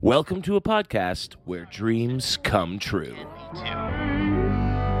Welcome to a podcast where dreams come true.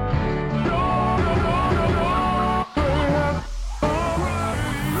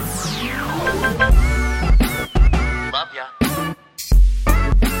 Love ya.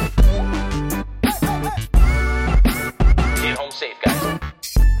 Get home safe, guys.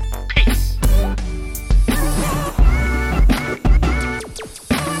 Peace.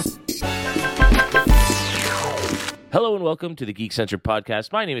 Hello and welcome to the Geek Centric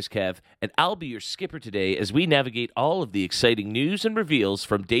Podcast. My name is Kev, and I'll be your skipper today as we navigate all of the exciting news and reveals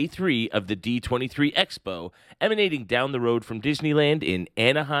from Day 3 of the D23 Expo, emanating down the road from Disneyland in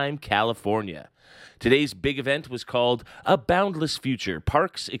Anaheim, California. Today's big event was called A Boundless Future,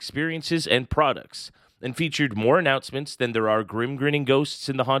 Parks, Experiences, and Products, and featured more announcements than there are grim-grinning ghosts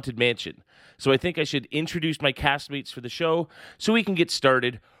in the Haunted Mansion. So I think I should introduce my castmates for the show so we can get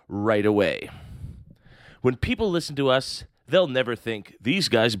started right away. When people listen to us, they'll never think, these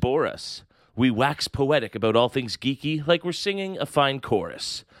guys bore us. We wax poetic about all things geeky like we're singing a fine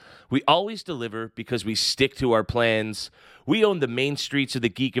chorus. We always deliver because we stick to our plans. We own the main streets of the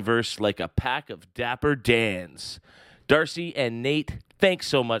Geekiverse like a pack of dapper Dans. Darcy and Nate, thanks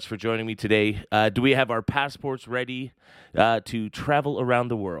so much for joining me today. Do we have our passports ready to travel around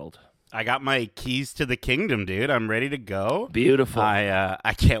the world? I got my keys to the kingdom, dude. I'm ready to go. Beautiful.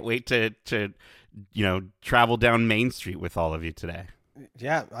 I can't wait to travel down Main Street with all of you today.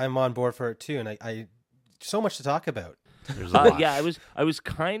 Yeah, I'm on board for it too, and I so much to talk about. There's a lot. Yeah, I was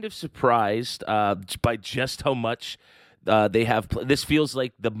kind of surprised by just how much they have. This feels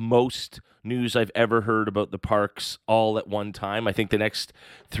like the most news I've ever heard about the parks all at one time. I think the next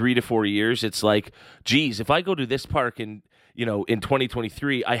 3 to 4 years, it's like, geez, if I go to this park in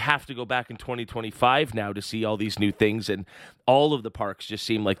 2023, I have to go back in 2025 now to see all these new things, and all of the parks just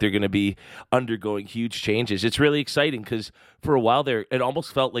seem like they're going to be undergoing huge changes. It's really exciting because for a while there, it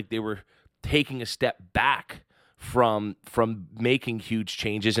almost felt like they were taking a step back from making huge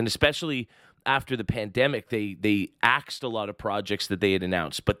changes, and especially after the pandemic, they axed a lot of projects that they had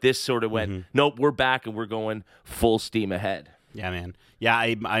announced. But this sort of went, nope, we're back and we're going full steam ahead. Yeah, man. Yeah,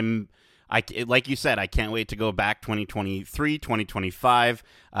 I'm like you said, I can't wait to go back 2023, 2025,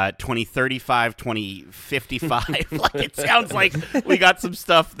 2035, 2055. Like, it sounds like we got some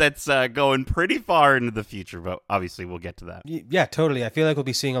stuff that's going pretty far into the future, but obviously we'll get to that. Yeah, totally. I feel like we'll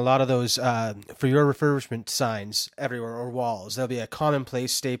be seeing a lot of those for your refurbishment signs everywhere, or walls. They'll be a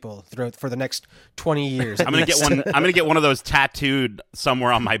commonplace staple for the next 20 years. I'm gonna get one. I'm gonna get one of those tattooed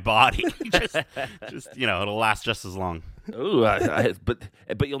somewhere on my body. just it'll last just as long. Ooh,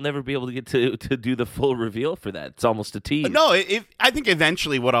 but you'll never be able to get to do the full reveal for that. It's almost a tease. No, I think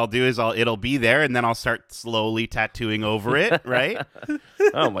eventually what I'll do is it'll be there, and then I'll start slowly tattooing over it, right?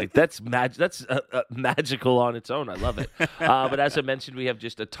 Oh my, that's magical on its own. I love it. But as I mentioned, we have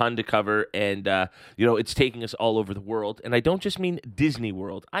just a ton to cover, and it's taking us all over the world. And I don't just mean Disney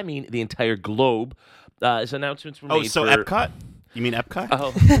World; I mean the entire globe. As announcements were made. Oh, so for Epcot? You mean Epcot?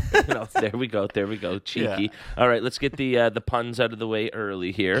 Oh, there we go. Cheeky. Yeah. All right, let's get the puns out of the way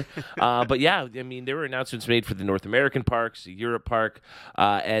early here. But yeah, I mean, there were announcements made for the North American parks, the Europe park,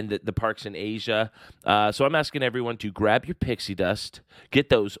 and the parks in Asia. So I'm asking everyone to grab your pixie dust, get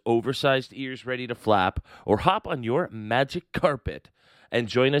those oversized ears ready to flap, or hop on your magic carpet and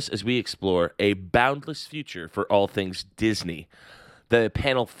join us as we explore a boundless future for all things Disney. The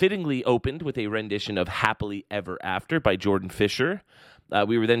panel fittingly opened with a rendition of Happily Ever After by Jordan Fisher.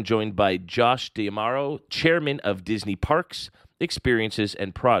 We were then joined by Josh D'Amaro, chairman of Disney Parks, Experiences,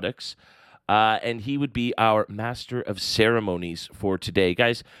 and Products. And he would be our master of ceremonies for today.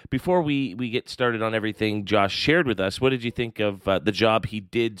 Guys, before we get started on everything Josh shared with us, what did you think of the job he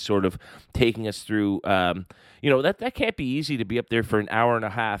did sort of taking us through? That can't be easy to be up there for an hour and a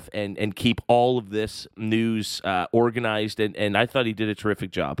half and keep all of this news organized. And I thought he did a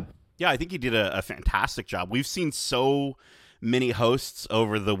terrific job. Yeah, I think he did a fantastic job. We've seen so many hosts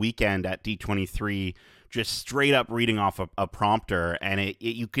over the weekend at D23 just straight up reading off a prompter, and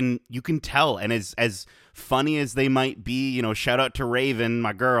you can tell. And as funny as they might be, shout out to Raven,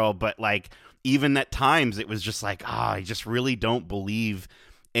 my girl, but like even at times it was just like, I just really don't believe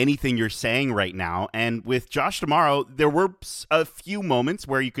anything you're saying right now. And with Josh D'Amaro, there were a few moments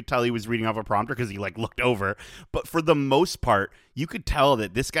where you could tell he was reading off a prompter because he looked over, but for the most part, you could tell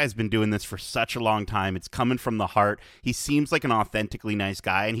that this guy's been doing this for such a long time. It's coming from the heart. He seems like an authentically nice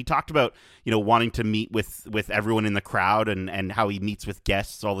guy, and he talked about wanting to meet with everyone in the crowd and how he meets with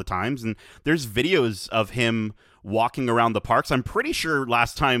guests all the times. And there's videos of him walking around the parks. I'm pretty sure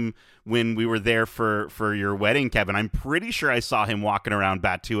last time when we were there for your wedding, Kevin, I'm pretty sure I saw him walking around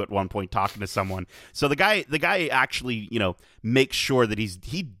Batu at one point talking to someone. So the guy actually, makes sure that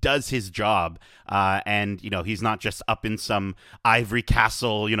he does his job, and he's not just up in some ivory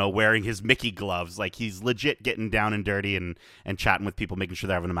castle, wearing his Mickey gloves. Like, he's legit getting down and dirty and chatting with people, making sure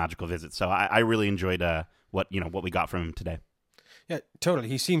they're having a magical visit. So I really enjoyed what we got from him today. Yeah, totally.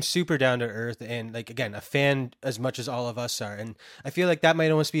 He seems super down to earth and, like, again, a fan as much as all of us are. And I feel like that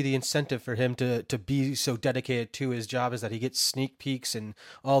might almost be the incentive for him to be so dedicated to his job, is that he gets sneak peeks and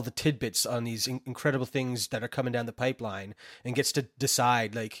all the tidbits on these incredible things that are coming down the pipeline and gets to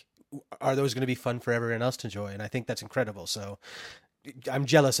decide, like, are those going to be fun for everyone else to enjoy? And I think that's incredible. So I'm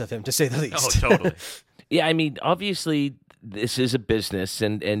jealous of him, to say the least. Oh, totally. Yeah, I mean, obviously, this is a business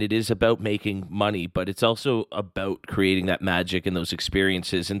and it is about making money, but it's also about creating that magic and those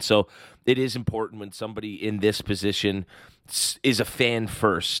experiences. And so it is important when somebody in this position is a fan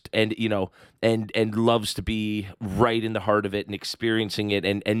first and, and loves to be right in the heart of it and experiencing it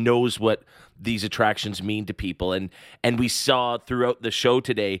and knows what these attractions mean to people. And we saw throughout the show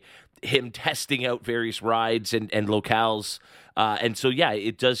today him testing out various rides and locales. And so, yeah,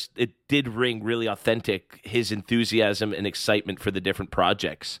 it did ring really authentic, his enthusiasm and excitement for the different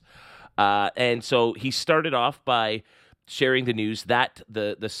projects. And so he started off by sharing the news that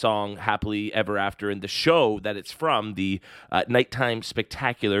the song Happily Ever After and the show that it's from, the Nighttime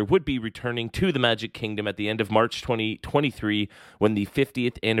Spectacular, would be returning to the Magic Kingdom at the end of March 2023 when the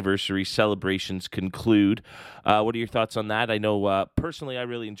 50th anniversary celebrations conclude. What are your thoughts on that? I know personally I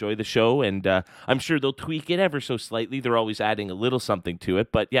really enjoy the show, and I'm sure they'll tweak it ever so slightly. They're always adding a little something to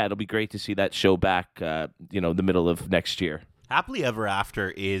it, but yeah, it'll be great to see that show back, the middle of next year. Happily Ever After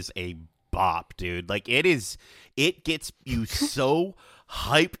is a bop, dude. Like, it gets you so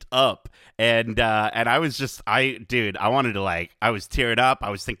hyped up, and I was wanted to, I was tearing up. I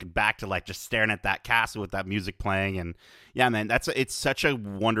was thinking back to just staring at that castle with that music playing, and yeah, man, it's such a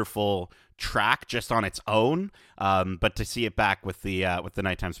wonderful track just on its own. But to see it back with the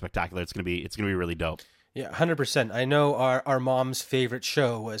Nighttime Spectacular, it's gonna be really dope. Yeah, 100%. I know our mom's favorite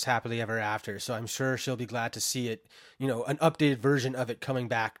show was Happily Ever After, so I'm sure she'll be glad to see it, an updated version of it coming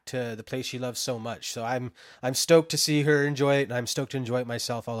back to the place she loves so much. So I'm stoked to see her enjoy it, and I'm stoked to enjoy it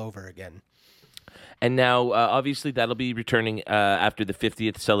myself all over again. And now, obviously, that'll be returning after the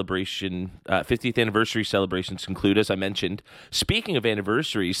 50th anniversary celebrations conclude, as I mentioned. Speaking of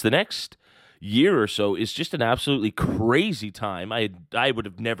anniversaries, the next year or so is just an absolutely crazy time. I would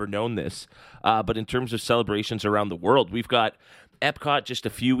have never known this, but in terms of celebrations around the world, we've got Epcot just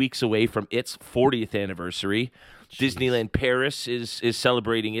a few weeks away from its 40th anniversary. Jeez. Disneyland Paris is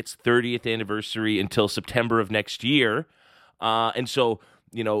celebrating its 30th anniversary until September of next year, and so,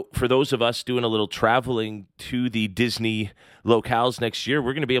 for those of us doing a little traveling to the Disney locales next year,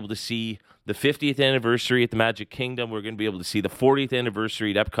 we're going to be able to see the 50th anniversary at the Magic Kingdom. We're going to be able to see the 40th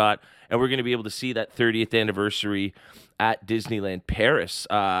anniversary at Epcot, and we're going to be able to see that 30th anniversary at Disneyland Paris.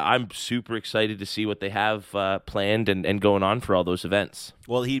 I'm super excited to see what they have planned and going on for all those events.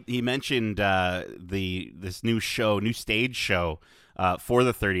 Well, he mentioned this new stage show for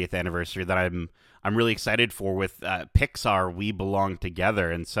the 30th anniversary that I'm really excited for with Pixar. We Belong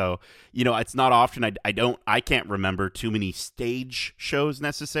Together. And so, it's not often I can't remember too many stage shows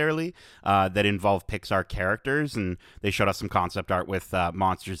necessarily that involve Pixar characters, and they showed us some concept art with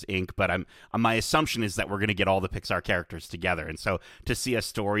Monsters Inc. But my assumption is that we're going to get all the Pixar characters together, and so to see a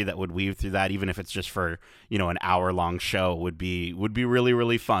story that would weave through that, even if it's just for an hour-long show, would be really,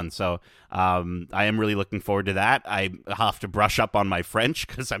 really fun. So I am really looking forward to that. I have to brush up on my French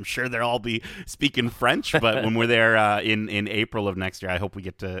because I'm sure they'll all be speaking French, but when we're there in April of next year, I hope we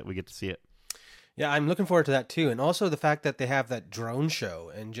get to see it. Yeah, I'm looking forward to that too, and also the fact that they have that drone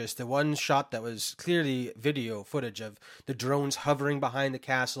show, and just the one shot that was clearly video footage of the drones hovering behind the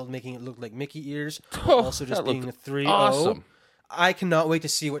castle, making it look like Mickey ears, also just being a 3-0. Awesome. I cannot wait to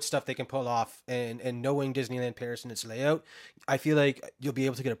see what stuff they can pull off, and knowing Disneyland Paris and its layout, I feel like you'll be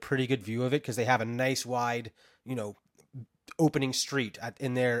able to get a pretty good view of it because they have a nice wide, opening street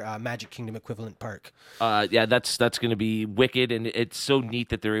in their Magic Kingdom equivalent park. Yeah, that's going to be wicked, and it's so neat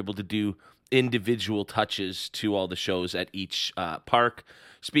that they're able to do individual touches to all the shows at each park.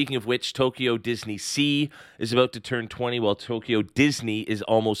 Speaking of which, Tokyo Disney Sea is about to turn 20, while Tokyo Disney is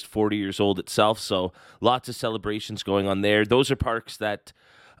almost 40 years old itself, so lots of celebrations going on there. Those are parks that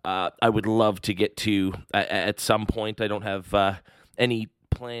I would love to get to at some point. I don't have any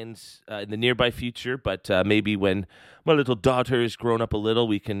plans in the nearby future, but maybe when my little daughter has grown up a little,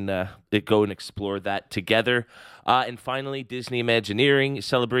 we can go and explore that together. And finally, Disney Imagineering is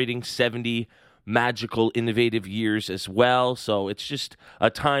celebrating 70 magical, innovative years as well. So it's just a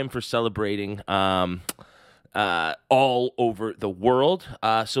time for celebrating all over the world.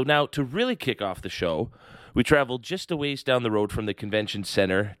 So now to really kick off the show, we traveled just a ways down the road from the convention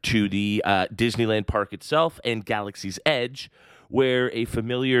center to the Disneyland park itself and Galaxy's Edge, where a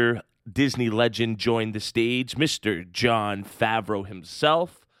familiar Disney legend joined the stage, Mr. Jon Favreau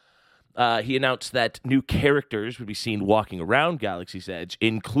himself. He announced that new characters would be seen walking around Galaxy's Edge,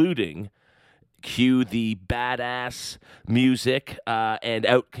 including, cue the badass music, and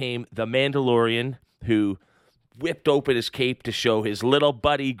out came the Mandalorian, who whipped open his cape to show his little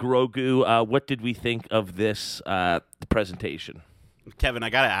buddy Grogu. What did we think of this presentation? Kevin,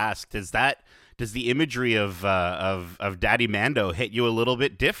 I gotta ask: does the imagery of Daddy Mando hit you a little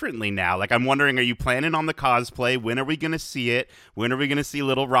bit differently now? Like, I'm wondering, are you planning on the cosplay? When are we gonna see it? When are we gonna see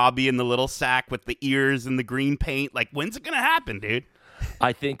little Robbie in the little sack with the ears and the green paint? Like, when's it gonna happen, dude?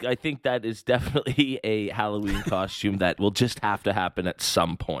 I think that is definitely a Halloween costume that will just have to happen at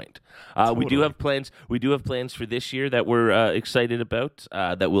some point. We do have plans. We do have plans for this year that we're excited about.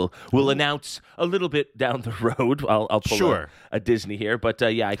 That we'll announce a little bit down the road. I'll pull a Disney here, but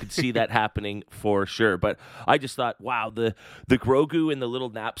yeah, I could see that happening for sure. But I just thought, wow, the Grogu and the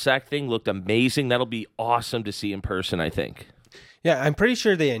little knapsack thing looked amazing. That'll be awesome to see in person, I think. Yeah, I'm pretty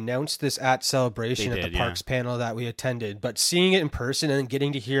sure they announced this at Celebration at the Parks panel that we attended, but seeing it in person and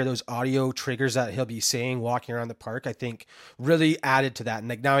getting to hear those audio triggers that he'll be saying walking around the park, I think really added to that. And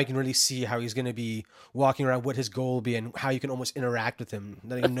like now I can really see how he's going to be walking around, what his goal will be, and how you can almost interact with him.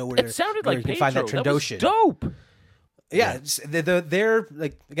 Letting him know where it sounded like you can find that Trandoshan. That was dope. Yeah, they're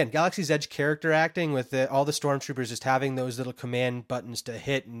like, again, Galaxy's Edge character acting with all the stormtroopers just having those little command buttons to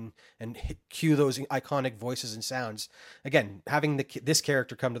hit and cue those iconic voices and sounds. Again, having this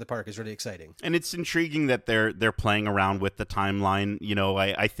character come to the park is really exciting. And it's intriguing that they're playing around with the timeline. You know,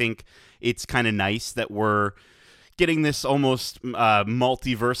 I think it's kind of nice that we're getting this almost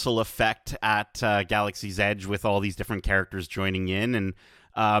multiversal effect at Galaxy's Edge with all these different characters joining in, and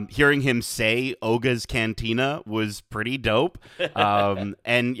hearing him say Oga's Cantina was pretty dope.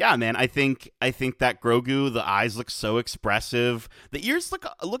 And yeah, man, I think that Grogu, the eyes look so expressive. The ears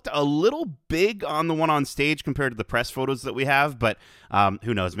looked a little big on the one on stage compared to the press photos that we have, but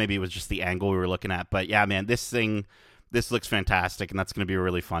who knows? Maybe it was just the angle we were looking at. But yeah, man, this looks fantastic, and that's going to be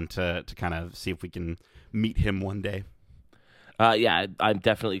really fun to kind of see if we can meet him one day. Yeah, I'm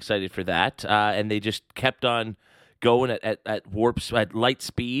definitely excited for that. And they just kept on going at light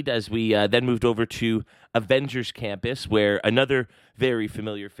speed as we then moved over to Avengers Campus, where another very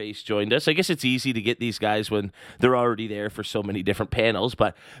familiar face joined us. I guess it's easy to get these guys when they're already there for so many different panels,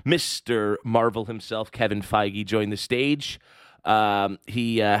 but Mr. Marvel himself, Kevin Feige, joined the stage.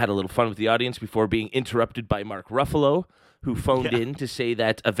 He had a little fun with the audience before being interrupted by Mark Ruffalo, who phoned in to say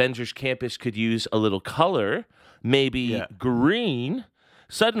that Avengers Campus could use a little color, maybe green.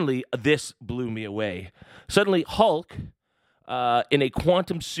 Suddenly, this blew me away. Suddenly, Hulk, in a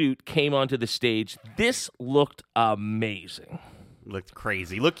quantum suit, came onto the stage. This looked amazing. Looked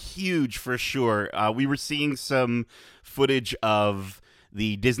crazy. Looked huge for sure. We were seeing some footage of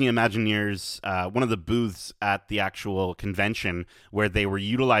the Disney Imagineers, one of the booths at the actual convention, where they were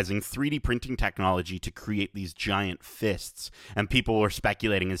utilizing 3D printing technology to create these giant fists. And people were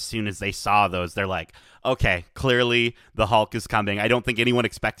speculating as soon as they saw those, they're like, okay, clearly the Hulk is coming. I don't think anyone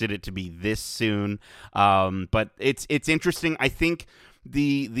expected it to be this soon. But it's interesting. I think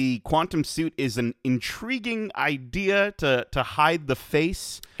the quantum suit is an intriguing idea to hide the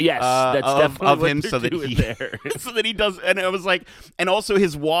face. Yes, that's definitely of what him, they're so that doing he there. so that he does. And I was like, and also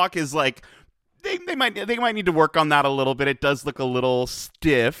his walk is like, they might need to work on that a little bit. It does look a little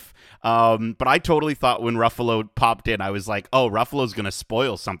stiff. But I totally thought when Ruffalo popped in, I was like, oh, Ruffalo's going to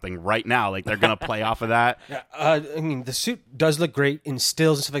spoil something right now. Like, they're going to play off of that. Yeah, I mean, the suit does look great in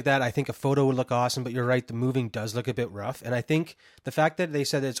stills and stuff like that. I think a photo would look awesome, but you're right, the moving does look a bit rough. And I think the fact that they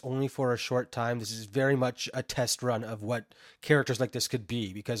said that it's only for a short time, this is very much a test run of what characters like this could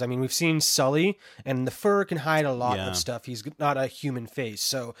be. Because, I mean, we've seen Sully, and the fur can hide a lot of stuff. He's not a human face.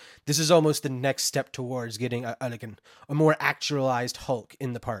 So this is almost the next step towards getting a more actualized Hulk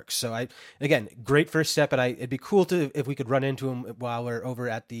in the park. So again, great first step, and it'd be cool if we could run into him while we're over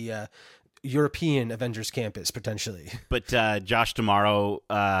at the European Avengers Campus, potentially. But Josh Tomorrow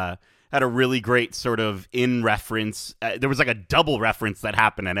had a really great sort of in reference. There was like a double reference that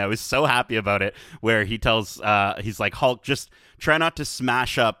happened, and I was so happy about it, where he tells, he's like, Hulk, just try not to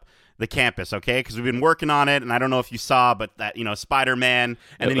smash up the campus, okay? Because we've been working on it, and I don't know if you saw, but that, Spider-Man,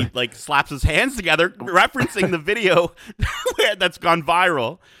 and then he like slaps his hands together, referencing the video that's gone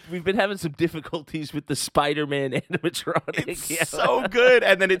viral. We've been having some difficulties with the Spider-Man animatronic. It's so good,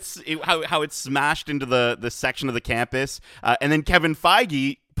 and then how it's smashed into the section of the campus, and then Kevin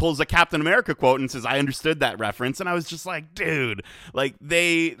Feige pulls a Captain America quote and says, "I understood that reference," and I was just like, dude, like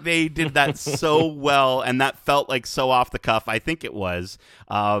they did that so well, and that felt like so off the cuff. I think it was,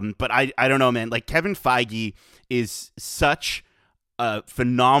 but I don't know, man. Like Kevin Feige is such a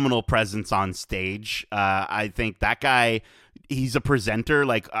phenomenal presence on stage. I think that guy. He's a presenter.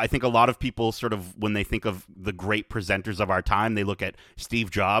 Like, I think a lot of people sort of, when they think of the great presenters of our time, they look at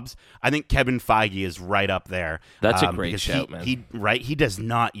Steve Jobs. I think Kevin Feige is right up there. That's a great shout, man. He does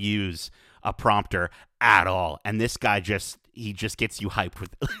not use a prompter at all. And this guy he just gets you hyped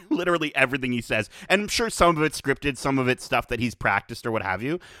with literally everything he says. And I'm sure some of it's scripted, some of it's stuff that he's practiced or what have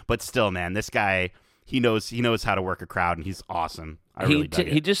you. But still, man, this guy, he knows how to work a crowd, and he's awesome.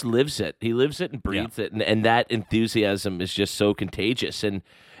 He just lives it. He lives it and breathes it, and that enthusiasm is just so contagious. And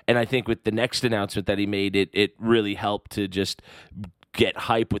I think with the next announcement that he made, it really helped to just get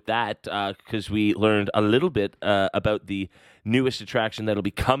hype with that, because we learned a little bit about the newest attraction that'll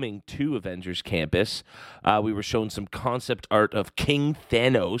be coming to Avengers Campus. We were shown some concept art of King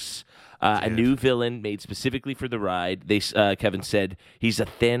Thanos, a new villain made specifically for the ride. Kevin said he's a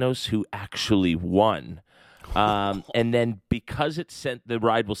Thanos who actually won. And then because the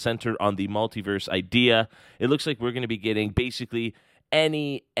ride will center on the multiverse idea, it looks like we're going to be getting basically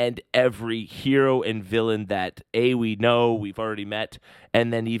any and every hero and villain that we know we've already met,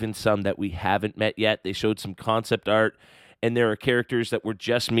 and then even some that we haven't met yet. They showed some concept art, and there are characters that we're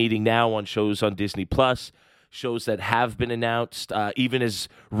just meeting now on shows on Disney Plus. Shows that have been announced, even as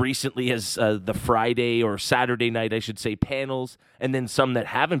recently as the Friday or Saturday night, I should say, panels, and then some that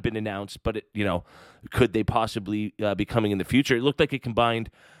haven't been announced, but could they possibly be coming in the future? It looked like it combined,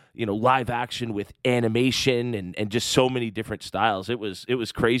 live action with animation and just so many different styles. It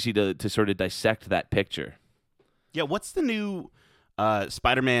was crazy to sort of dissect that picture. Yeah, what's the new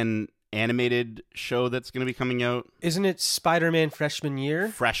Spider-Man animated show that's going to be coming out? Isn't it Spider-Man Freshman Year?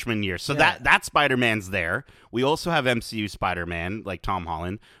 Freshman Year. So that Spider-Man's there. We also have MCU Spider-Man, like Tom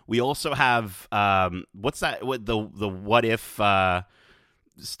Holland. We also have what's that? What the what if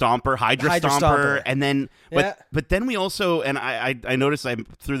Stomper, Hydra Stomper, and then but then we also, and I noticed, I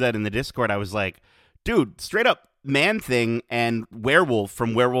threw that in the Discord. I was like, dude, straight up, Man-Thing and Werewolf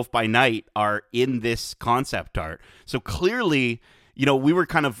from Werewolf by Night are in this concept art. So clearly, we were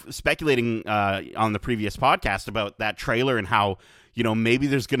kind of speculating on the previous podcast about that trailer and how, maybe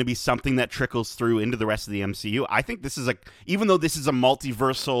there's going to be something that trickles through into the rest of the MCU. I think this is even though this is a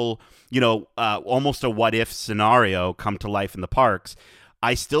multiversal, almost a what-if scenario come to life in the parks,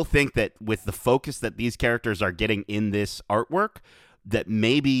 I still think that with the focus that these characters are getting in this artwork, that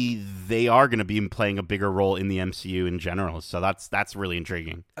maybe they are going to be playing a bigger role in the MCU in general. So that's really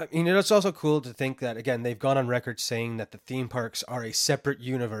intriguing. I mean, it's also cool to think that, again, they've gone on record saying that the theme parks are a separate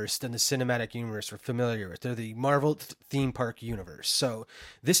universe than the cinematic universe we're familiar with. They're the Marvel theme park universe. So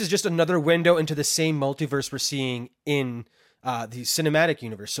this is just another window into the same multiverse we're seeing in the cinematic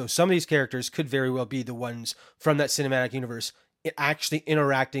universe. So some of these characters could very well be the ones from that cinematic universe actually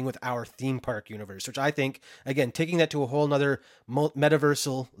interacting with our theme park universe, which I think, again, taking that to a whole nother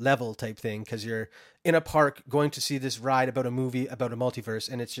metaversal level type thing, because you're in a park going to see this ride about a movie, about a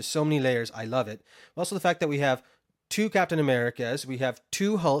multiverse, and it's just so many layers. I love it. Also, the fact that we have 2 Captain Americas, we have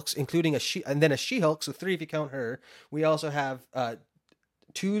 2 Hulks, including and then a She-Hulk, so 3 if you count her. We also have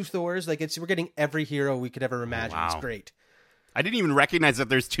 2 Thors. We're getting every hero we could ever imagine. Wow. It's great. I didn't even recognize that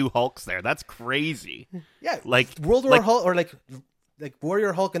there's 2 Hulks there. That's crazy. Yeah, like World War Hulk, or like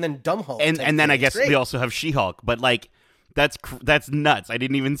Warrior Hulk and then Dumb Hulk. And then I guess we also have She-Hulk. But that's nuts. I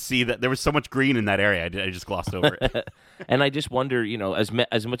didn't even see that there was so much green in that area. I just glossed over it. And I just wonder,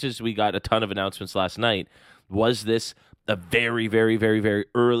 as much as we got a ton of announcements last night, was this a very, very, very, very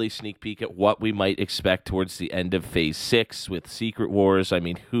early sneak peek at what we might expect towards the end of Phase 6 with Secret Wars? I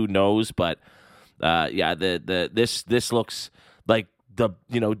mean, who knows? But this looks like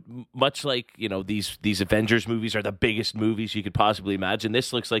much like these Avengers movies are the biggest movies you could possibly imagine.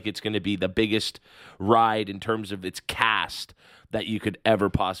 This looks like it's going to be the biggest ride in terms of its cast that you could ever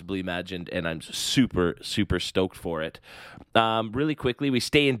possibly imagine, and I'm super, super stoked for it. Really quickly, we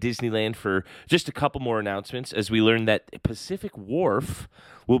stay in Disneyland for just a couple more announcements as we learn that Pacific Wharf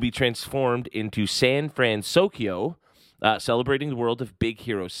will be transformed into San Francisco, celebrating the world of Big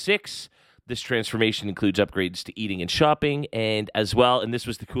Hero 6. This transformation includes upgrades to eating and shopping, and as well, and this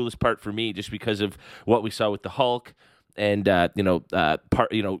was the coolest part for me just because of what we saw with the Hulk, meet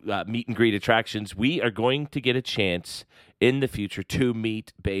and greet attractions, we are going to get a chance in the future to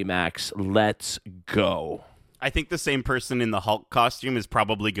meet Baymax. Let's go. I think the same person in the Hulk costume is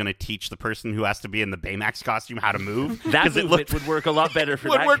probably going to teach the person who has to be in the Baymax costume how to move. That movement would work a lot better for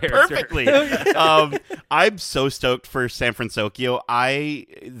that would work character. Perfectly. I'm so stoked for San Francisco.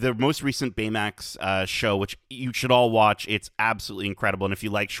 The most recent Baymax show, which you should all watch, it's absolutely incredible. And if you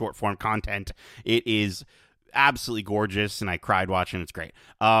like short form content, it is absolutely gorgeous. And I cried watching. It's great.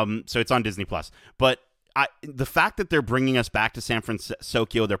 So it's on Disney Plus. But the fact that they're bringing us back to San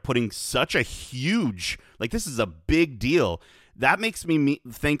Francisco, they're putting such a huge, this is a big deal. That makes me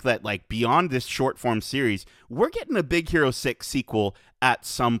think that, beyond this short form series, we're getting a Big Hero 6 sequel at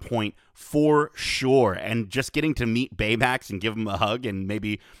some point for sure. And just getting to meet Baymax and give him a hug, and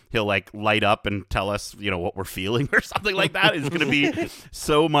maybe he'll light up and tell us, what we're feeling or something like that is going to be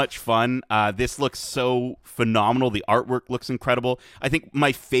so much fun. This looks so phenomenal. The artwork looks incredible. I think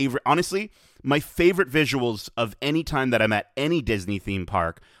my favorite visuals of any time that I'm at any Disney theme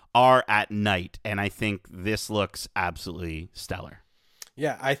park are at night, and I think this looks absolutely stellar.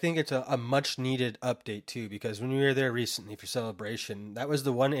 Yeah, I think it's a much needed update too, because when we were there recently for Celebration, that was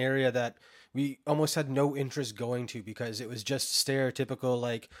the one area that we almost had no interest going to, because it was just stereotypical,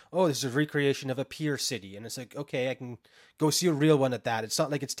 this is a recreation of a pier city, and it's okay, I can go see a real one at that. It's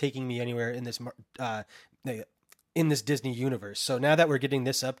not like it's taking me anywhere in this Disney universe. So now that we're getting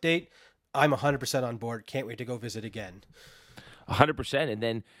this update, I'm 100% on board. Can't wait to go visit again. 100%. And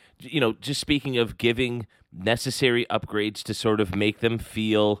then, just speaking of giving necessary upgrades to sort of make them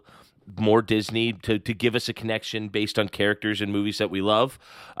feel more Disney, to give us a connection based on characters and movies that we love,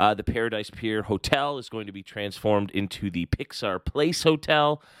 the Paradise Pier Hotel is going to be transformed into the Pixar Place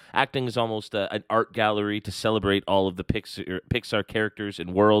Hotel, acting as almost an art gallery to celebrate all of the Pixar characters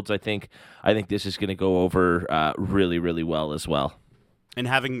and worlds. I think this is going to go over really, really well as well. And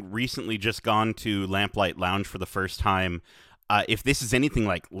having recently just gone to Lamplight Lounge for the first time, if this is anything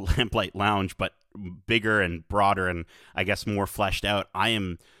like Lamplight Lounge, but bigger and broader and I guess more fleshed out, I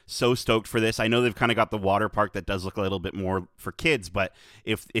am so stoked for this. I know they've kind of got the water park that does look a little bit more for kids, but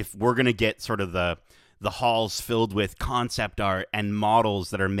if we're going to get sort of the halls filled with concept art and models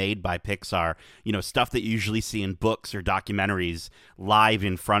that are made by Pixar, stuff that you usually see in books or documentaries live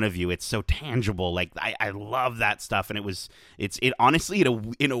in front of you. It's so tangible. I love that stuff. And it honestly,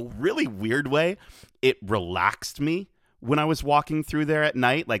 in a really weird way, it relaxed me when I was walking through there at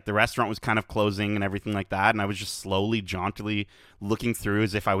night. The restaurant was kind of closing and everything like that, and I was just slowly, jauntily looking through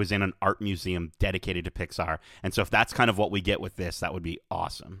as if I was in an art museum dedicated to Pixar. And so if that's kind of what we get with this, that would be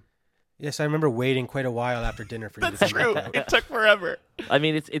awesome. Yes, I remember waiting quite a while after dinner for you to That's come true. back out. It took forever. I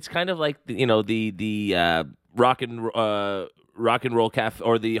mean, it's kind of like the rock and roll cafe,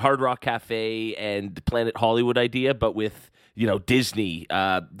 or the Hard Rock Cafe and Planet Hollywood idea, but with Disney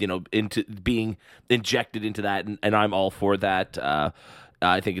into being injected into that, and I'm all for that.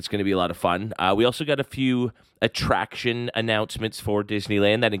 I think it's going to be a lot of fun. We also got a few attraction announcements for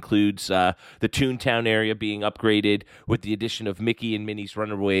Disneyland. That includes the Toontown area being upgraded with the addition of Mickey and Minnie's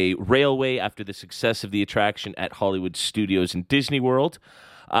Runaway Railway after the success of the attraction at Hollywood Studios and Disney World.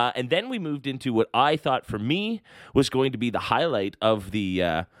 And then we moved into what I thought for me was going to be the highlight of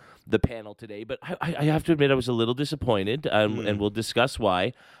the panel today, but I have to admit I was a little disappointed, and we'll discuss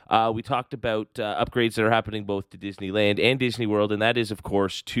why. We talked about upgrades that are happening both to Disneyland and Disney World, and that is, of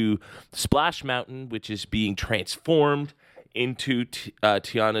course, to Splash Mountain, which is being transformed into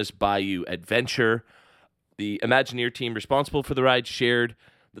Tiana's Bayou Adventure. The Imagineer team responsible for the ride shared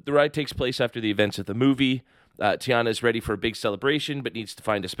that the ride takes place after the events of the movie. Tiana is ready for a big celebration, but needs to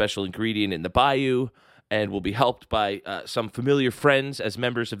find a special ingredient in the bayou, and will be helped by some familiar friends as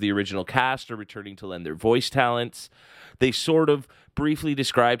members of the original cast are returning to lend their voice talents. They sort of briefly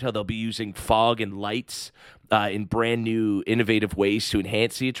described how they'll be using fog and lights in brand new, innovative ways to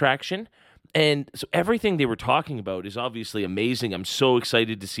enhance the attraction. And so everything they were talking about is obviously amazing. I'm so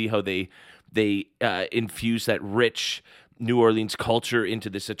excited to see how they infuse that rich New Orleans culture into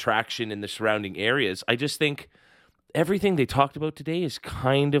this attraction and the surrounding areas. I just think everything they talked about today is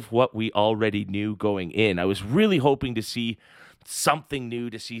kind of what we already knew going in. I was really hoping to see something new,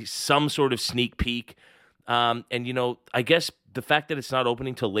 to see some sort of sneak peek. And, I guess the fact that it's not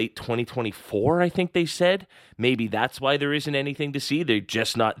opening till late 2024, I think they said, maybe that's why there isn't anything to see. They're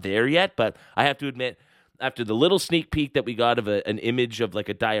just not there yet. But I have to admit, after the little sneak peek that we got of an image of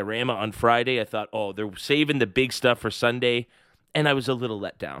a diorama on Friday, I thought, they're saving the big stuff for Sunday. And I was a little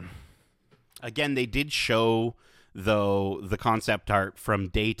let down. Again, they did show, though, the concept art from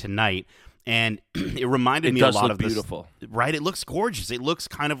day to night. And it reminded me does a lot look of this, beautiful. right? It looks gorgeous. It looks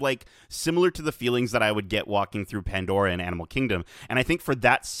kind of like similar to the feelings that I would get walking through Pandora and Animal Kingdom. And I think for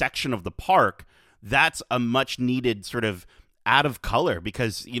that section of the park, that's a much needed sort of add of color,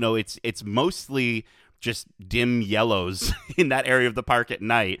 because it's mostly just dim yellows in that area of the park at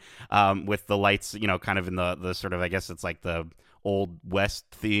night, with the lights, kind of in the sort of, I guess it's like the Old West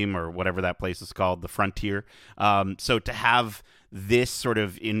theme or whatever that place is called, the Frontier. So to have this sort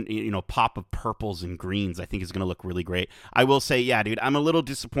of pop of purples and greens, I think is going to look really great. I will say, yeah, dude, I'm a little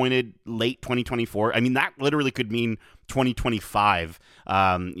disappointed. Late 2024. I mean, that literally could mean 2025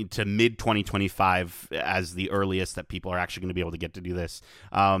 to mid 2025 as the earliest that people are actually going to be able to get to do this.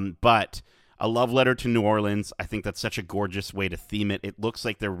 But a love letter to New Orleans. I think that's such a gorgeous way to theme it. It looks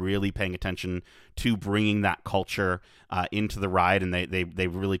like they're really paying attention to bringing that culture into the ride, and they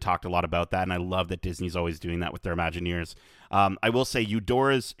really talked a lot about that, and I love that Disney's always doing that with their Imagineers. I will say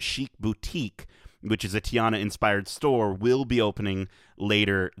Eudora's Chic Boutique, which is a Tiana-inspired store, will be opening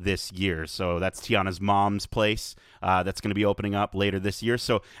later this year. So that's Tiana's mom's place that's going to be opening up later this year.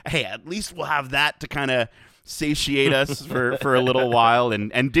 So, hey, at least we'll have that to kind of satiate us for a little while.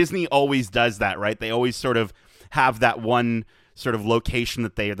 And Disney always does that, right? They always sort of have that one sort of location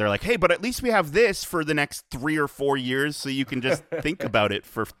that they're like, hey, but at least we have this for the next 3 or 4 years, so you can just think about it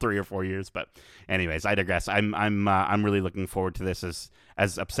for 3 or 4 years. But anyways, I digress. I'm really looking forward to this,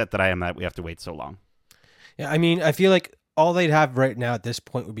 as upset that I am that we have to wait so long. Yeah, I mean, I feel like all they'd have right now at this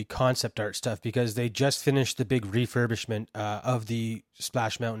point would be concept art stuff, because they just finished the big refurbishment of the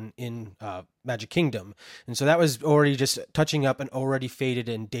Splash Mountain in Magic Kingdom. And so that was already just touching up an already faded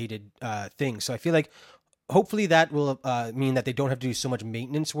and dated thing. So I feel like hopefully that will mean that they don't have to do so much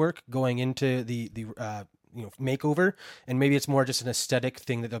maintenance work going into the makeover, and maybe it's more just an aesthetic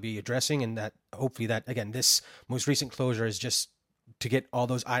thing that they'll be addressing, and that hopefully that, again, this most recent closure is just to get all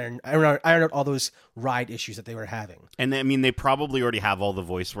those iron out all those ride issues that they were having. And I mean, they probably already have all the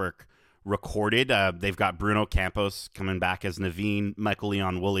voice work recorded. They've got Bruno Campos coming back as Naveen, Michael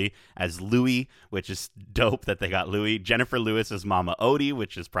Leon Woolley as Louie, which is dope that they got Louie, Jennifer Lewis as Mama Odie,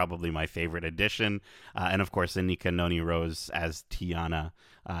 which is probably my favorite addition, and of course Anika Noni Rose as Tiana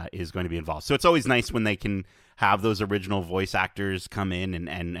is going to be involved. So it's always nice when they can have those original voice actors come in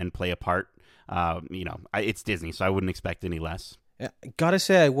and play a part. It's Disney, so I wouldn't expect any less. Gotta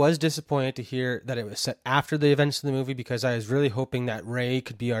say, I was disappointed to hear that it was set after the events of the movie, because I was really hoping that Ray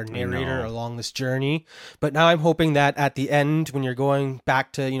could be our narrator along this journey. But now I'm hoping that at the end, when you're going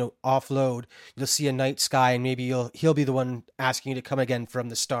back to offload, you'll see a night sky, and maybe he'll be the one asking you to come again from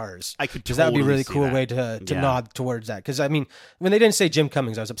the stars. I could, because that would be a really cool way to nod towards that. Because I mean, when they didn't say Jim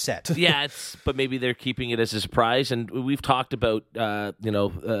Cummings, I was upset. Yeah, but maybe they're keeping it as a surprise, and we've talked about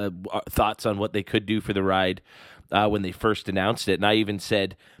thoughts on what they could do for the ride. When they first announced it. And I even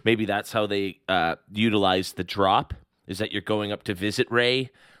said maybe that's how they utilized the drop, is that you're going up to visit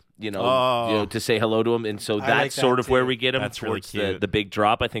Ray, to say hello to him. And so that's sort of where we get him towards really the big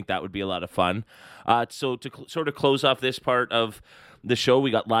drop. I think that would be a lot of fun. So to sort of close off this part of the show, we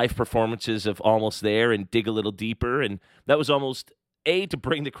got live performances of Almost There and Dig a Little Deeper. And that was almost to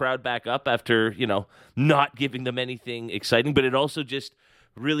bring the crowd back up after, not giving them anything exciting. But it also just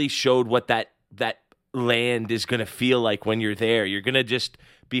really showed what that land is going to feel like when you're there. You're going to just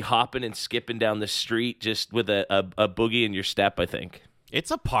be hopping and skipping down the street just with a boogie in your step, I think.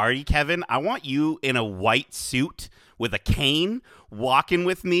 It's a party, Kevin. I want you in a white suit with a cane walking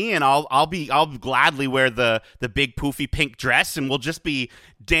with me, and I'll gladly wear the big poofy pink dress, and we'll just be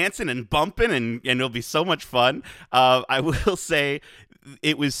dancing and bumping, and it'll be so much fun. I will say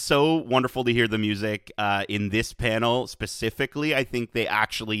it was so wonderful to hear the music in this panel specifically. I think they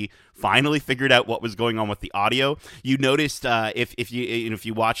actually finally figured out what was going on with the audio. You noticed if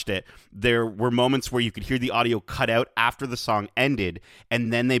you watched it, there were moments where you could hear the audio cut out after the song ended,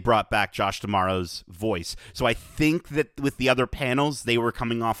 and then they brought back Josh D'Amaro's voice. So I think that with the other panels, they were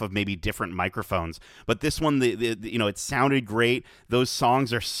coming off of maybe different microphones. But this one, it sounded great. Those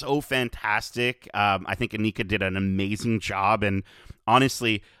songs are so fantastic. I think Anika did an amazing job, and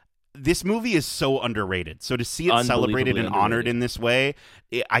honestly, this movie is so underrated. So to see it celebrated and honored in this way,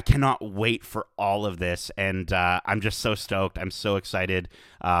 I cannot wait for all of this. And I'm just so stoked. I'm so excited.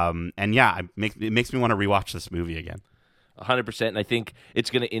 And yeah, it makes me want to rewatch this movie again. 100%. And I think it's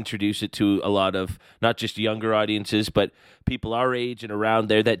going to introduce it to a lot of not just younger audiences, but people our age and around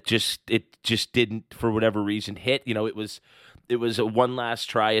there that just didn't, for whatever reason, hit. It was a one last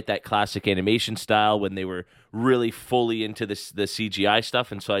try at that classic animation style when they were really fully into the CGI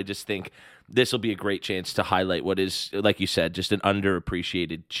stuff. And so I just think this will be a great chance to highlight what is, like you said, just an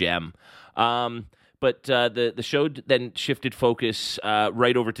underappreciated gem. But the show then shifted focus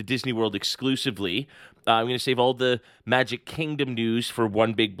right over to Disney World exclusively. I'm going to save all the Magic Kingdom news for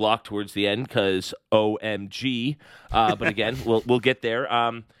one big block towards the end because OMG. But again, we'll get there.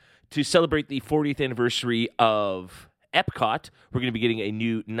 To celebrate the 40th anniversary of Epcot, we're going to be getting a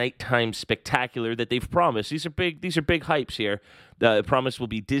new nighttime spectacular that they've promised. These are big hypes here. The promise will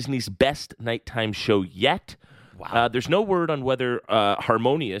be Disney's best nighttime show yet. Wow. There's no word on whether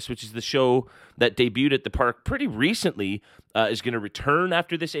Harmonious, which is the show that debuted at the park pretty recently, is going to return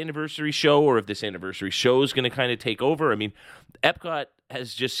after this anniversary show, or if this anniversary show is going to kind of take over. I mean, Epcot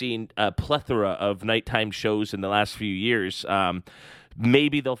has just seen a plethora of nighttime shows in the last few years.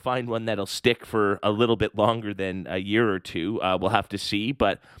 Maybe they'll find one that'll stick for a little bit longer than a year or two. We'll have to see,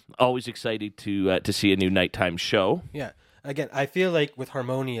 but always excited to see a new nighttime show. Yeah. Again, I feel like with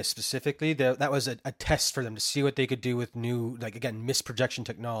Harmonia specifically, that was a test for them to see what they could do with new, like, again, misprojection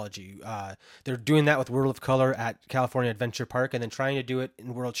technology. They're doing that with World of Color at California Adventure Park, and then trying to do it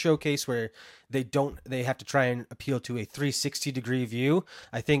in World Showcase where they have to try and appeal to a 360-degree view.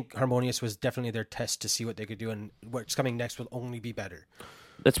 I think Harmonious was definitely their test to see what they could do, and what's coming next will only be better.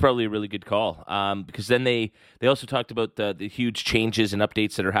 That's probably a really good call, because then they also talked about the huge changes and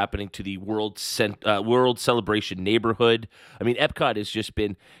updates that are happening to the World Celebration neighborhood. I mean, Epcot has just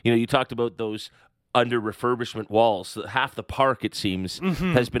been, you talked about those under refurbishment walls. Half the park, it seems,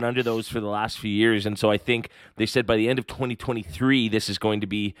 has been under those for the last few years. And so I think they said by the end of 2023, this is going to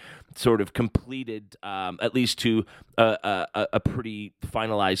be sort of completed, at least to a pretty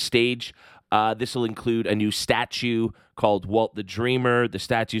finalized stage. This will include a new statue called Walt the Dreamer. The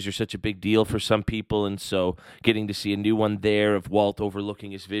statues are such a big deal for some people, and so getting to see a new one there of Walt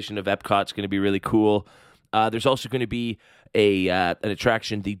overlooking his vision of Epcot is going to be really cool. There's also going to be an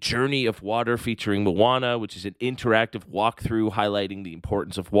attraction, The Journey of Water, featuring Moana, which is an interactive walkthrough highlighting the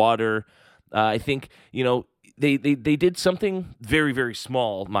importance of water. I think, they did something very, very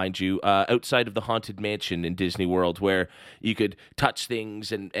small, mind you, outside of the Haunted Mansion in Disney World, where you could touch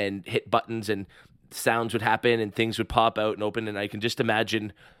things and hit buttons and sounds would happen and things would pop out and open. And I can just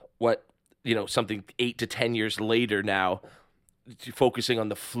imagine what, something 8 to 10 years later now, focusing on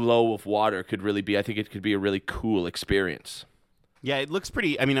the flow of water could really be. I think it could be a really cool experience. Yeah, it looks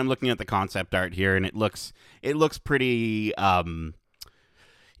pretty. I mean, I'm looking at the concept art here, and it looks pretty.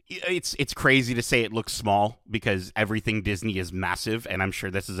 It's crazy to say it looks small because everything Disney is massive, and I'm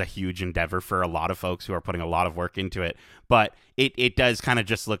sure this is a huge endeavor for a lot of folks who are putting a lot of work into it. But it does kind of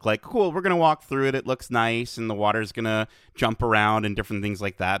just look like, cool, we're going to walk through it. It looks nice, and the water's going to jump around and different things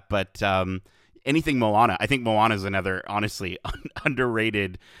like that. But anything Moana, I think Moana is another, honestly,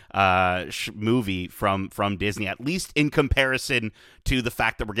 underrated movie from Disney, at least in comparison to the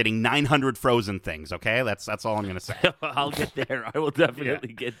fact that we're getting 900 Frozen things, okay? That's all I'm going to say. I'll get there. I will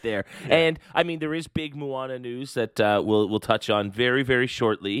definitely get there. Yeah. And, I mean, there is big Moana news that we'll touch on very, very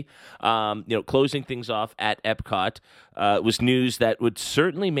shortly. Closing things off at Epcot was news that would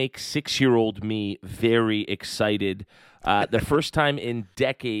certainly make 6-year-old me very excited. The first time in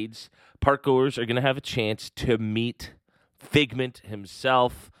decades, parkgoers are going to have a chance to meet Figment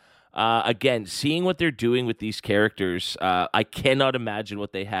himself. Again, seeing what they're doing with these characters, I cannot imagine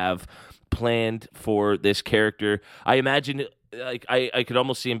what they have planned for this character. I imagine, I could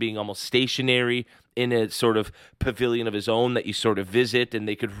almost see him being almost stationary in a sort of pavilion of his own that you sort of visit, and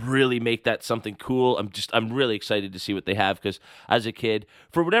they could really make that something cool. I'm really excited to see what they have, because as a kid,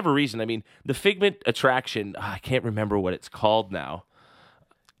 for whatever reason, I mean, the Figment attraction, I can't remember what it's called now.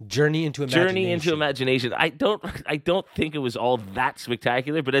 Journey into Imagination. I don't think it was all that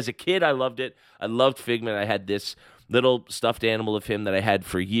spectacular, but as a kid, I loved it. I loved Figment. I had this little stuffed animal of him that I had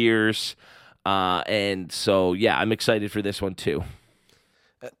for years. And so, yeah, I'm excited for this one too.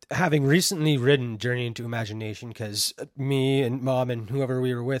 Having recently ridden Journey into Imagination, because me and Mom and whoever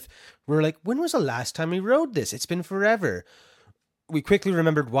we were with, were like, when was the last time we rode this? It's been forever. We quickly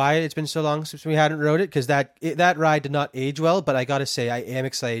remembered why it's been so long since we hadn't rode it, because that ride did not age well. But I gotta say, I am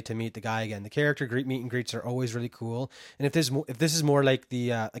excited to meet the guy again. The character meet and greets are always really cool. And if this is more like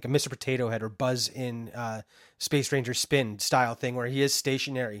the like a Mr. Potato Head or Buzz in Space Ranger Spin style thing, where he is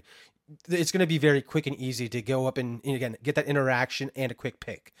stationary, it's going to be very quick and easy to go up and again get that interaction and a quick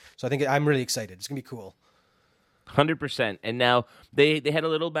pick. So I think I'm really excited. It's going to be cool. 100%. And now they had a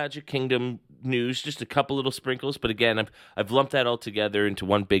little Magic Kingdom news, just a couple little sprinkles, but again, I've lumped that all together into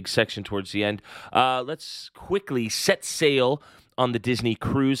one big section towards the end. Let's quickly set sail on the Disney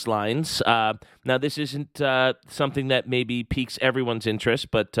Cruise Lines. Now, this isn't something that maybe piques everyone's interest,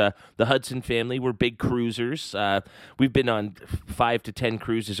 but the Hudson family were big cruisers. We've been on 5 to 10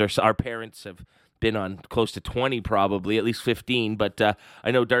 cruises. Our parents have been on close to 20 probably, at least 15. But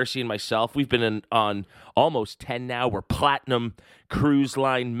I know Darcy and myself, we've been on almost 10 now. We're Platinum Cruise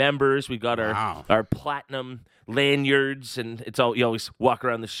Line members. We got our Platinum lanyards, and it's all, you always walk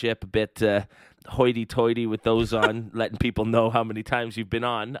around the ship a bit hoity-toity with those on, letting people know how many times you've been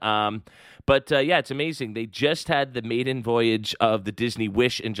on. But yeah, it's amazing. They just had the maiden voyage of the Disney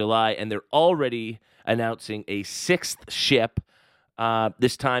Wish in July, and they're already announcing a 6th ship,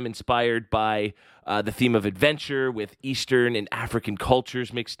 this time inspired by the theme of adventure with Eastern and African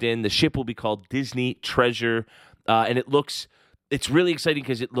cultures mixed in. The ship will be called Disney Treasure, and it's really exciting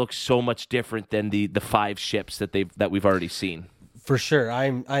because it looks so much different than the 5 ships that we've already seen. For sure,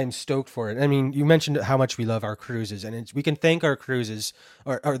 I'm stoked for it. I mean, you mentioned how much we love our cruises, and we can thank our cruises,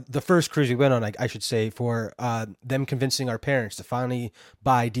 or the first cruise we went on, I should say, for them convincing our parents to finally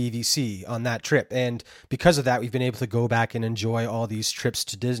buy DVC on that trip. And because of that, we've been able to go back and enjoy all these trips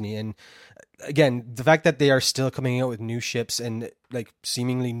to Disney. And again, the fact that they are still coming out with new ships and like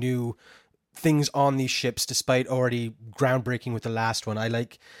seemingly new things on these ships, despite already groundbreaking with the last one. I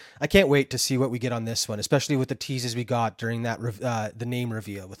can't wait to see what we get on this one, especially with the teases we got during that the name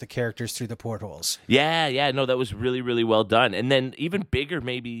reveal with the characters through the portholes. Yeah, no, that was really, really well done. And then even bigger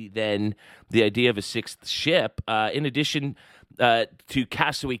maybe than the idea of a 6th ship, in addition to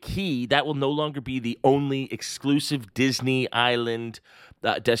Castaway Cay, that will no longer be the only exclusive Disney island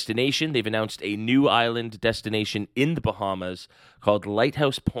destination. They've announced a new island destination in the Bahamas called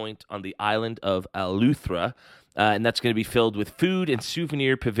Lighthouse Point on the island of Eleuthera. And that's going to be filled with food and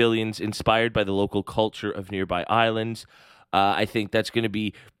souvenir pavilions inspired by the local culture of nearby islands. I think that's going to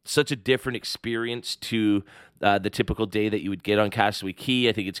be such a different experience to the typical day that you would get on Castaway Cay.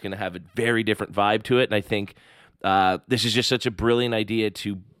 I think it's going to have a very different vibe to it. And I think this is just such a brilliant idea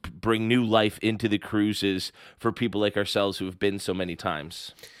to bring new life into the cruises for people like ourselves who have been so many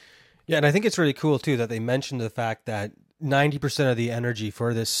times. Yeah, and I think it's really cool, too, that they mentioned the fact that 90% of the energy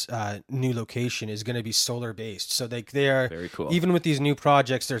for this new location is going to be solar-based. So they are, very cool. Even with these new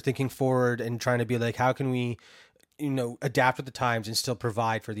projects, they're thinking forward and trying to be like, how can we adapt with the times and still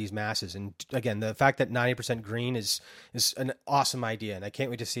provide for these masses. And again, the fact that 90% green is an awesome idea, and I can't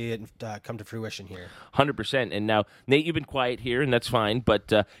wait to see it come to fruition here. 100%. And now, Nate, you've been quiet here, and that's fine.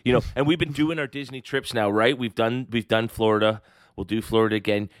 But and we've been doing our Disney trips now, right? We've done Florida. We'll do Florida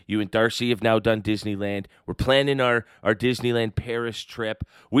again. You and Darcy have now done Disneyland. We're planning our Disneyland Paris trip.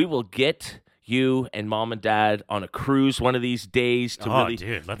 We will get you and Mom and Dad on a cruise one of these days to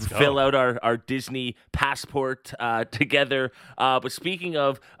let's fill go. out our Disney passport together. But speaking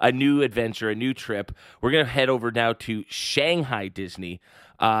of a new adventure, a new trip, we're going to head over now to Shanghai Disney.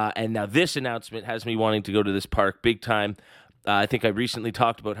 And now this announcement has me wanting to go to this park big time. I think I recently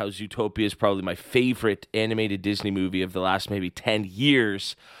talked about how Zootopia is probably my favorite animated Disney movie of the last maybe 10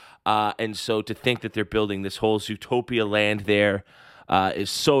 years. And so to think that they're building this whole Zootopia land there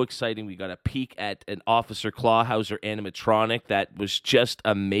is so exciting. We got a peek at an Officer Clawhauser animatronic that was just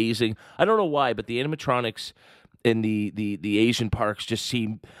amazing. I don't know why, but the animatronics in the Asian parks just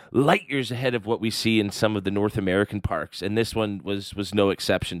seem light years ahead of what we see in some of the North American parks, and this one was no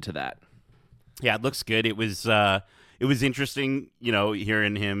exception to that. Yeah, it looks good. It was interesting,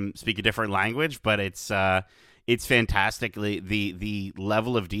 hearing him speak a different language, but it's fantastically the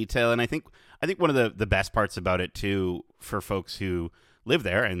level of detail, and I think one of the best parts about it too, for folks who live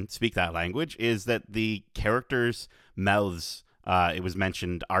there and speak that language, is that the characters' mouths, it was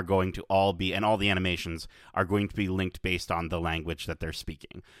mentioned, are going to all be, and all the animations are going to be linked based on the language that they're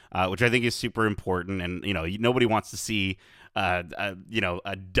speaking, which I think is super important. And nobody wants to see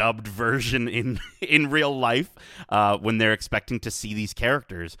a dubbed version in real life when they're expecting to see these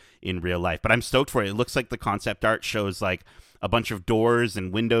characters in real life. But I'm stoked for it. It looks like the concept art shows like a bunch of doors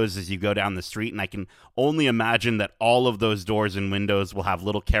and windows as you go down the street, and I can only imagine that all of those doors and windows will have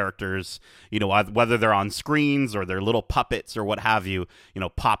little characters, whether they're on screens or they're little puppets or what have you,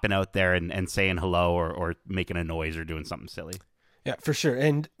 popping out there and saying hello or making a noise or doing something silly. Yeah, for sure.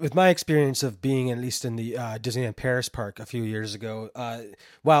 And with my experience of being at least in the Disneyland Paris park a few years ago,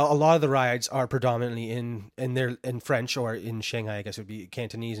 while a lot of the rides are predominantly in French, or in Shanghai, I guess it would be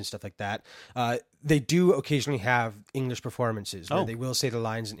Cantonese and stuff like that, they do occasionally have English performances where they will say the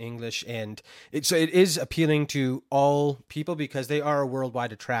lines in English, and it is appealing to all people because they are a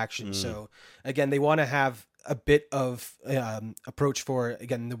worldwide attraction. So again, they want to have a bit of approach for,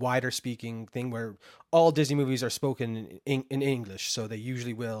 again, the wider speaking thing where all Disney movies are spoken in English. So they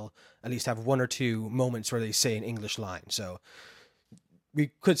usually will at least have one or two moments where they say an English line. So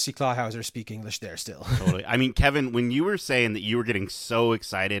we could see Clawhauser speak English there still. Totally. I mean, Kevin, when you were saying that you were getting so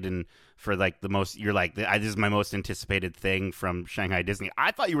excited and for like the most, you're like, this is my most anticipated thing from Shanghai Disney.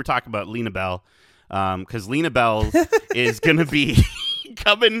 I thought you were talking about Lena Bell, because Lena Bell is going to be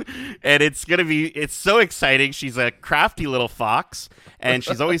coming, and it's so exciting. She's a crafty little fox, and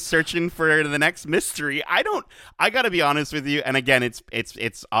she's always searching for the next mystery. I got to be honest with you, and again,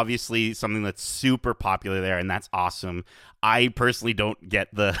 it's obviously something that's super popular there, and that's awesome. I personally don't get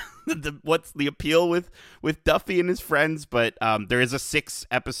the what's the appeal with Duffy and his friends, but there is a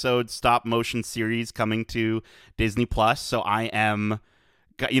 6-episode stop motion series coming to Disney Plus, so I'm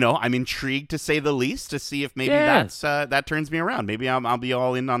intrigued to say the least to see if maybe that turns me around. Maybe I'll be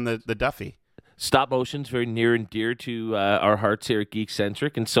all in on the Duffy. Stop motion's very near and dear to our hearts here at Geek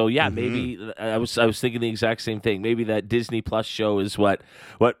Centric, and so maybe I was thinking the exact same thing. Maybe that Disney Plus show is what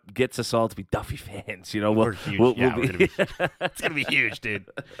gets us all to be Duffy fans. We're huge. It's gonna be huge, dude.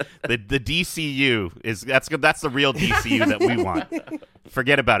 The DCU that's the real DCU that we want.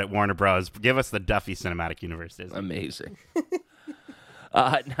 Forget about it, Warner Bros. Give us the Duffy Cinematic Universe. Disney. Amazing.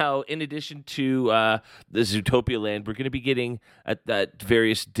 Now, in addition to the Zootopia Land, we're going to be getting at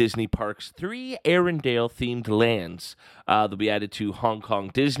various Disney parks 3 Arendelle-themed lands. They'll be added to Hong Kong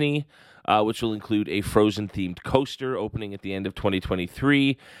Disney, which will include a Frozen-themed coaster opening at the end of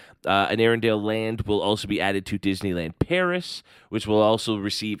 2023. An Arendelle land will also be added to Disneyland Paris, which will also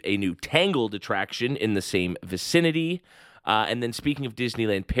receive a new Tangled attraction in the same vicinity. And then speaking of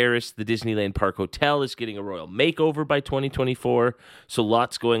Disneyland Paris, the Disneyland Park Hotel is getting a royal makeover by 2024. So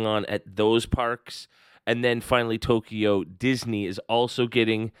lots going on at those parks. And then finally, Tokyo Disney is also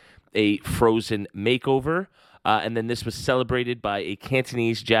getting a Frozen makeover. And then this was celebrated by a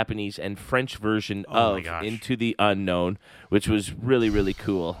Cantonese, Japanese, and French version of Into the Unknown, which was really, really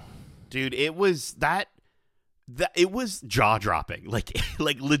cool. Dude, it was it was jaw-dropping. Like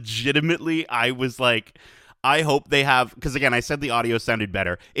legitimately, I was like, I hope they have, because again, I said the audio sounded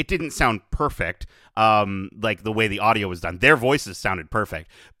better. It didn't sound perfect, like the way the audio was done. Their voices sounded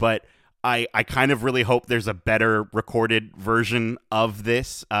perfect, but I kind of really hope there's a better recorded version of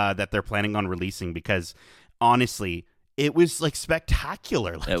this that they're planning on releasing, because honestly, it was like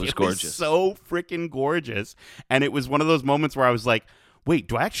spectacular. Like, it was gorgeous. Was so freaking gorgeous, and it was one of those moments where I was like, wait,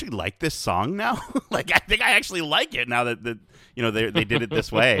 do I actually like this song now? Like, I think I actually like it now that they did it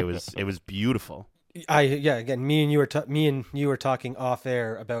this way. It was beautiful. Again, me and you were talking off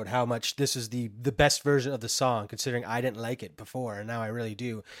air about how much this is the best version of the song, considering I didn't like it before, and now I really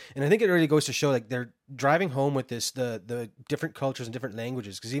do. And I think it really goes to show, like, they're driving home with this the different cultures and different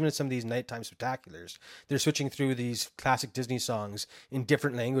languages, because even in some of these nighttime spectaculars, they're switching through these classic Disney songs in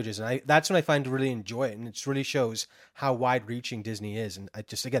different languages, and that's when I find to really enjoy it, and it really shows how wide-reaching Disney is. And I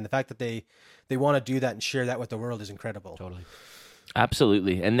just, again, the fact that they want to do that and share that with the world is incredible. Totally.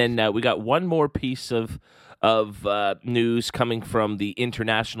 Absolutely. And then we got one more piece of news coming from the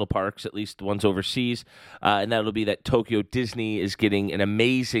international parks, at least the ones overseas, and that'll be that Tokyo Disney is getting an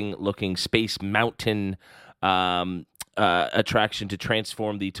amazing-looking Space Mountain attraction to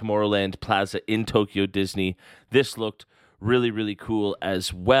transform the Tomorrowland Plaza in Tokyo Disney. This looked really, really cool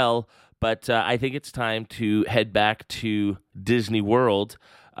as well, but I think it's time to head back to Disney World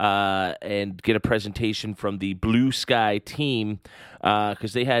and get a presentation from the Blue Sky team,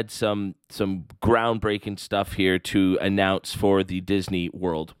 because they had some groundbreaking stuff here to announce for the Disney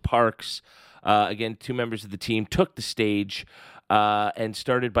World parks. Again, 2 members of the team took the stage and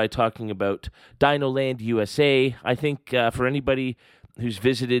started by talking about Dino Land USA. I think for anybody who's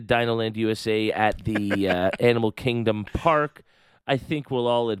visited Dino Land USA at the Animal Kingdom Park, I think we'll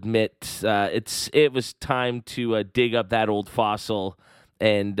all admit it was time to dig up that old fossil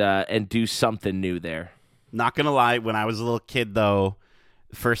and do something new there. Not gonna lie, when I was a little kid though,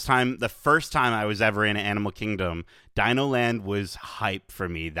 the first time I was ever in Animal Kingdom, Dino Land was hype for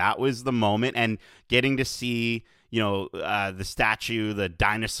me. That was the moment, and getting to see, the statue, the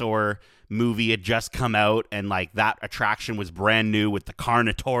dinosaur movie had just come out, and like that attraction was brand new with the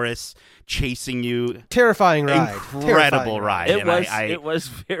Carnotaurus chasing you. Terrifying ride. Incredible ride. It was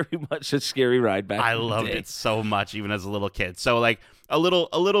very much a scary ride back I in the loved day. it so much, even as a little kid. So like a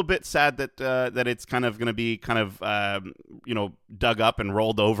little bit sad that it's kind of going to be kind of dug up and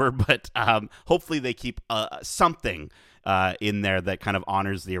rolled over, but hopefully they keep something in there that kind of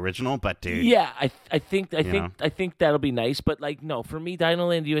honors the original. But dude, yeah, I think that'll be nice. But like, no, for me, Dino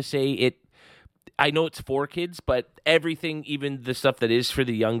Land USA, I know it's for kids, but everything, even the stuff that is for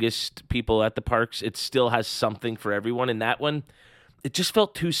the youngest people at the parks, it still has something for everyone. And that one, it just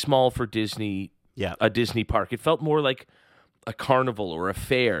felt too small for Disney. Yeah, a Disney park. It felt more like a carnival or a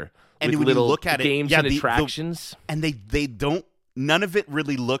fair, and with when little you look at games it, and attractions. And they don't none of it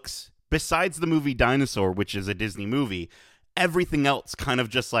really looks, besides the movie Dinosaur, which is a Disney movie, everything else kind of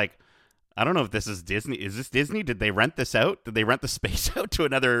just like, I don't know if this is Disney. Is this Disney? Did they rent this out? Did they rent the space out to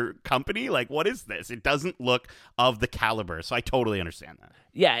another company? Like, what is this? It doesn't look of the caliber. So I totally understand that.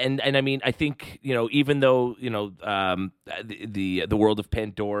 Yeah, and I mean, I think, even though, the world of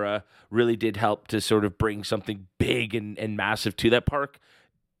Pandora really did help to sort of bring something big and massive to that park,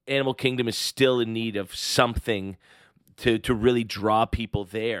 Animal Kingdom is still in need of something to really draw people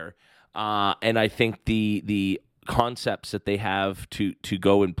there. And I think the concepts that they have to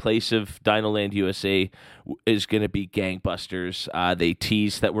go in place of Dinoland USA is going to be gangbusters. They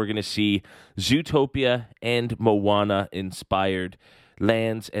tease that we're going to see Zootopia and Moana inspired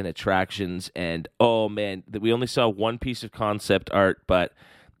lands and attractions, and oh man, we only saw one piece of concept art, but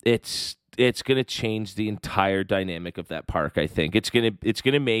it's going to change the entire dynamic of that park. I think it's going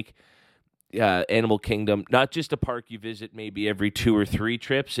to make Animal Kingdom not just a park you visit maybe every 2 or 3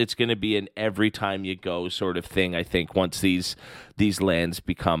 trips. It's going to be an every time you go sort of thing, I think, once these lands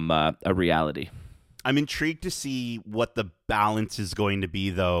become a reality. I'm intrigued to see what the balance is going to be,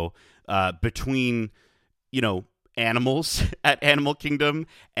 though, between, animals at Animal Kingdom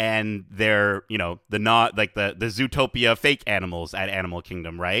and their, the Zootopia fake animals at Animal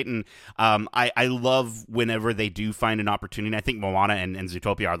Kingdom, right? And I love whenever they do find an opportunity. I think Moana and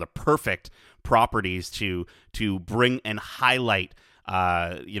Zootopia are the perfect properties to bring and highlight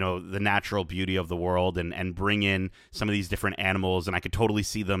the natural beauty of the world and bring in some of these different animals. And I could totally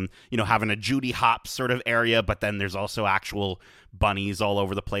see them, having a Judy Hopps sort of area, but then there's also actual bunnies all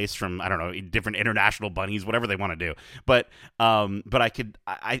over the place from, I don't know, different international bunnies, whatever they want to do. But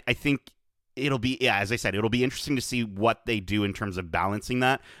I think it'll be, as I said, it'll be interesting to see what they do in terms of balancing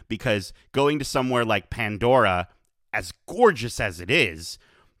that, because going to somewhere like Pandora, as gorgeous as it is,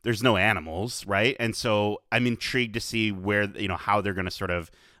 there's no animals, right? And so I'm intrigued to see where, how they're going to sort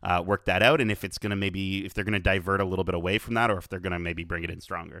of work that out, and if they're going to divert a little bit away from that, or if they're going to maybe bring it in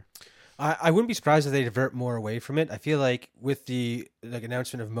stronger. I wouldn't be surprised if they divert more away from it. I feel like with the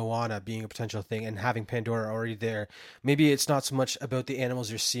announcement of Moana being a potential thing and having Pandora already there, maybe it's not so much about the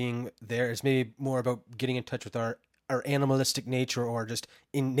animals you're seeing there. It's maybe more about getting in touch with our animalistic nature, or just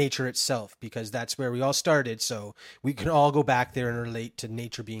in nature itself, because that's where we all started. So we can all go back there and relate to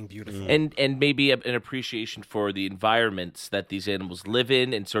nature being beautiful. And maybe an appreciation for the environments that these animals live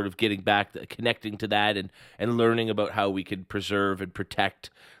in, and sort of getting back, connecting to that, and learning about how we can preserve and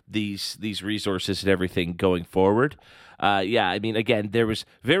protect these resources and everything going forward. I mean, again, there was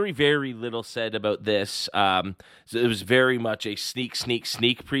very, very little said about this. So it was very much a sneak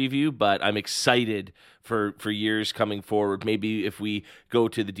preview, but I'm excited for years coming forward. Maybe if we go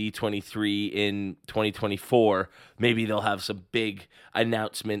to the D23 in 2024, maybe they'll have some big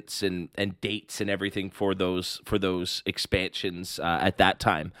announcements and dates and everything for those expansions at that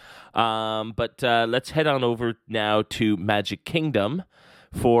time. But let's head on over now to Magic Kingdom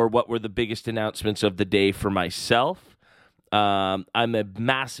for what were the biggest announcements of the day for myself. I'm a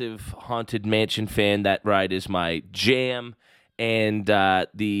massive Haunted Mansion fan. That ride is my jam. And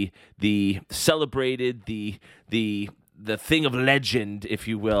the celebrated, the thing of legend, if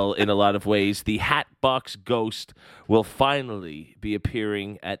you will, in a lot of ways, the Hatbox Ghost will finally be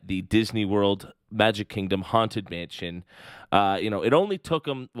appearing at the Disney World Magic Kingdom Haunted Mansion. It only took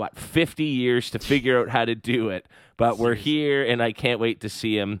them 50 years to figure out how to do it, but we're here, and I can't wait to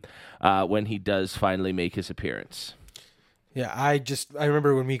see him when he does finally make his appearance. Yeah, I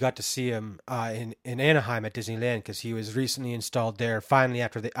remember when we got to see him in Anaheim at Disneyland, because he was recently installed there, finally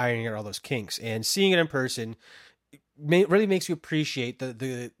after the ironing out all those kinks, and seeing it in person really makes you appreciate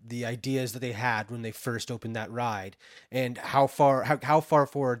the ideas that they had when they first opened that ride, and how far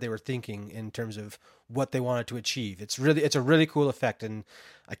forward they were thinking in terms of what they wanted to achieve. It's a really cool effect, and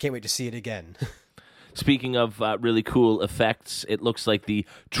I can't wait to see it again. Speaking of really cool effects, it looks like the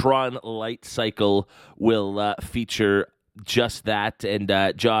Tron Light Cycle will feature just that,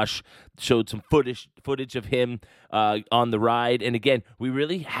 and Josh showed some footage of him on the ride, and again, we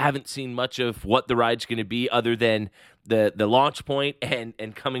really haven't seen much of what the ride's going to be, other than the launch point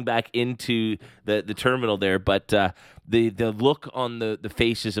and coming back into the terminal there. But the look on the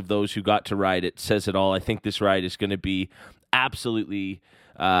faces of those who got to ride it says it all. I think this ride is going to be absolutely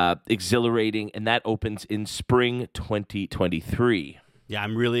exhilarating, and that opens in spring 2023. Yeah,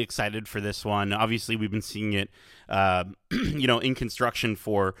 I'm really excited for this one. Obviously, we've been seeing it, in construction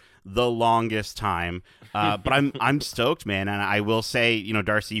for the longest time. But I'm stoked, man. And I will say,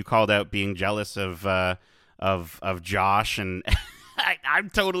 Darcy, you called out being jealous of Josh, and I'm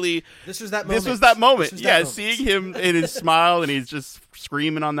totally. This was that moment. Seeing him in his smile, and he's just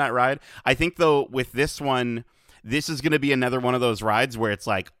screaming on that ride. I think though with this one, This is going to be another one of those rides where it's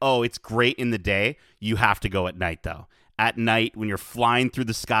like, oh, it's great in the day. You have to go at night, though. At night, when you're flying through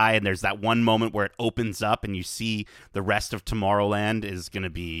the sky and there's that one moment where it opens up and you see the rest of Tomorrowland, is going to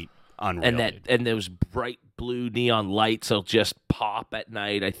be unreal. And those bright blue neon lights will just pop at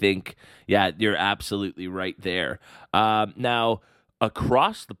night, I think. Yeah, you're absolutely right there. Now,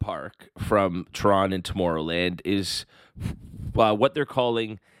 across the park from Tron and Tomorrowland is what they're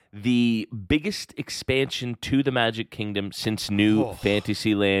calling the biggest expansion to the Magic Kingdom since New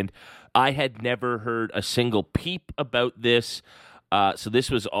Fantasyland. I had never heard a single peep about this. So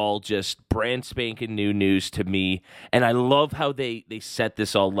this was all just brand spanking new news to me. And I love how they set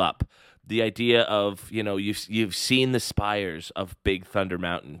this all up. The idea of, you've seen the spires of Big Thunder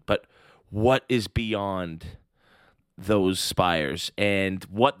Mountain, but what is beyond those spires? And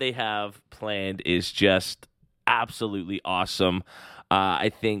what they have planned is just absolutely awesome. I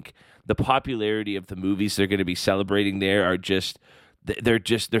think the popularity of the movies they're going to be celebrating there are just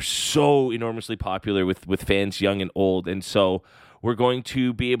they're so enormously popular with fans young and old. And so we're going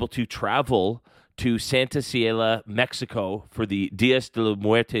to be able to travel to Santa Ciela, Mexico for the Dias de los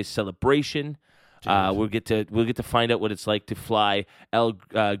Muertos celebration. We'll get to find out what it's like to fly El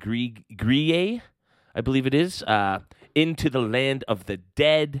Grille, I believe it is, into the land of the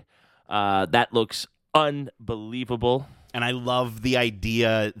dead. That looks unbelievable. And I love the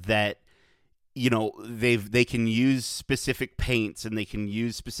idea that they can use specific paints and they can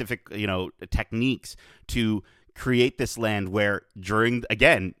use specific techniques to create this land where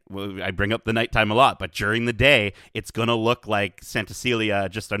I bring up the nighttime a lot, but during the day it's gonna look like Santa Celia,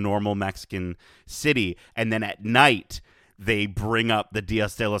 just a normal Mexican city, and then at night they bring up the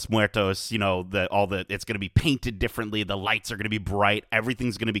Dias de los Muertos, it's going to be painted differently. The lights are going to be bright.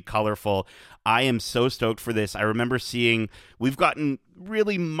 Everything's going to be colorful. I am so stoked for this. I remember we've gotten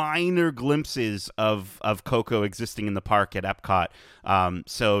really minor glimpses of Coco existing in the park at Epcot.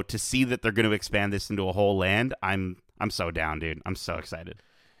 So to see that they're going to expand this into a whole land, I'm so down, dude. I'm so excited.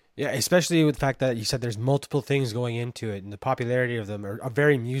 Yeah, especially with the fact that you said there's multiple things going into it, and the popularity of them are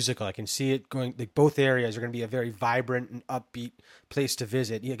very musical. I can see it going, like both areas are going to be a very vibrant and upbeat place to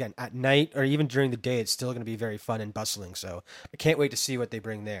visit. Again, at night or even during the day, it's still going to be very fun and bustling. So I can't wait to see what they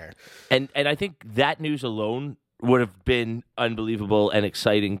bring there. And I think that news alone would have been unbelievable and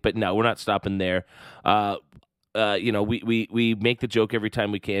exciting, but no, we're not stopping there. We make the joke every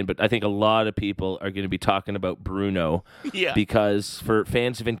time we can, but I think a lot of people are going to be talking about Bruno. Yeah. Because for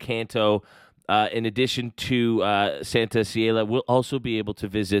fans of Encanto, in addition to Santa Ciela, we'll also be able to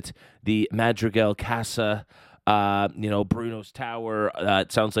visit the Madrigal Casa, Bruno's Tower.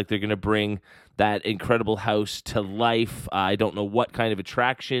 It sounds like they're going to bring that incredible house to life. I don't know what kind of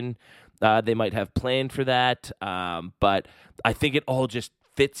attraction they might have planned for that, but I think it all just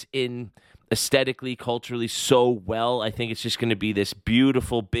fits in aesthetically, culturally so well. I think it's just going to be this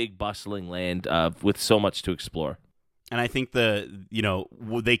beautiful, big, bustling land with so much to explore. And I think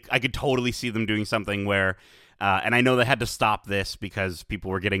I could totally see them doing something where, and I know they had to stop this because people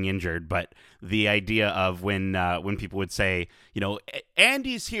were getting injured, but the idea of when people would say,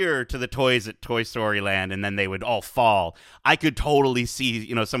 Andy's here to the toys at Toy Story Land, and then they would all fall. I could totally see,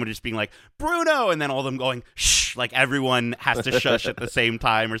 someone just being like, Bruno, and then all of them going, shh, like everyone has to shush at the same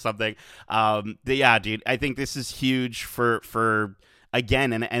time or something. Yeah, dude, I think this is huge for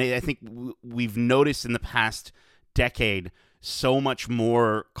again, and I think we've noticed in the past decade so much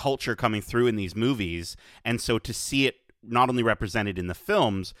more culture coming through in these movies, and so to see it not only represented in the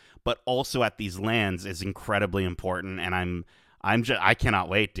films but also at these lands is incredibly important. And I cannot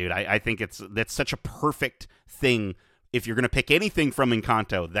wait, dude. I think that's such a perfect thing. If you're going to pick anything from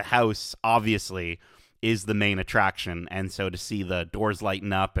Encanto, the house obviously is the main attraction, and so to see the doors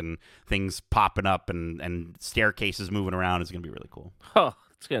lighten up and things popping up and staircases moving around is going to be really cool. Oh,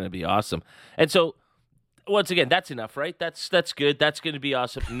 it's going to be awesome. And so once again, that's enough, right? That's good. That's going to be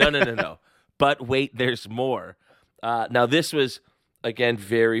awesome. No. But wait, there's more. Now this was again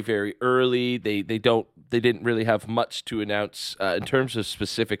very, very early. They didn't really have much to announce in terms of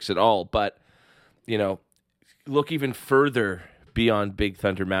specifics at all. But look even further beyond Big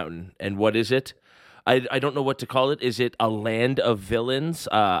Thunder Mountain, and what is it? I don't know what to call it. Is it a land of villains?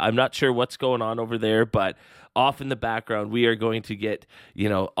 I'm not sure what's going on over there, but off in the background, we are going to get,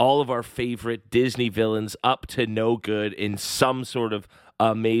 all of our favorite Disney villains up to no good in some sort of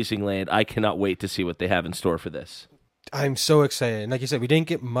amazing land. I cannot wait to see what they have in store for this. I'm so excited. And like you said, we didn't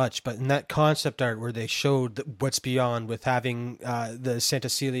get much, but in that concept art where they showed what's beyond with having the Santa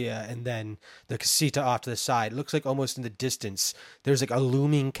Celia and then the casita off to the side, it looks like almost in the distance, there's like a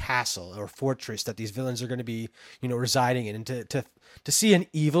looming castle or fortress that these villains are going to be, residing in. And to see an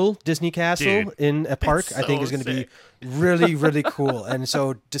evil Disney castle in a park, I think is going to be really, really cool. And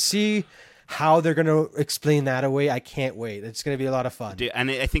so to see how they're going to explain that away, I can't wait. It's going to be a lot of fun. Dude, and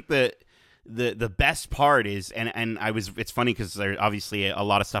I think the best part is, it's funny because there obviously a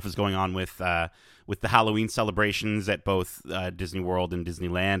lot of stuff is going on with the Halloween celebrations at both Disney World and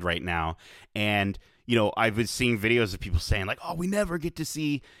Disneyland right now, and I was seeing videos of people saying like, oh, we never get to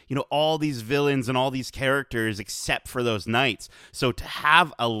see all these villains and all these characters except for those nights. So to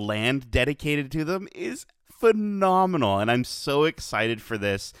have a land dedicated to them is phenomenal, and I'm so excited for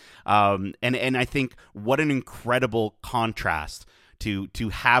this. And I think what an incredible contrast to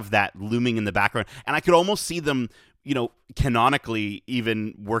have that looming in the background. And I could almost see them, canonically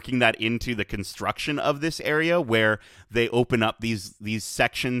even working that into the construction of this area where they open up these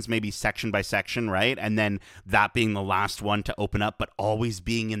sections, maybe section by section, right? And then that being the last one to open up, but always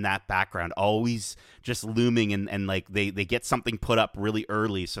being in that background, always just looming, and like they get something put up really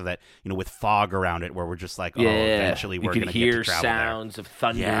early so that, with fog around it where we're just like, eventually we're going to hear travel sounds there. of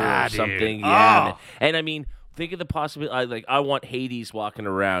thunder or something. Dude. Yeah. And I mean, think of the possibility. I want Hades walking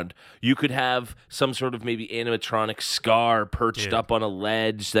around. You could have some sort of maybe animatronic Scar perched up on a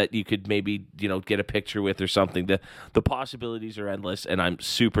ledge that you could maybe get a picture with or something. The possibilities are endless, and I'm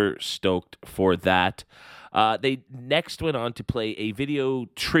super stoked for that. They next went on to play a video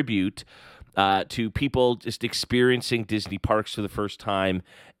tribute to people just experiencing Disney parks for the first time,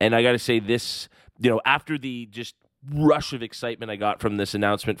 and I got to say this, after the just rush of excitement I got from this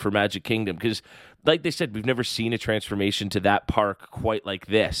announcement for Magic Kingdom, because like they said, we've never seen a transformation to that park quite like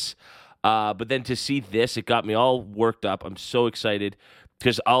this, but then to see this, it got me all worked up. I'm so excited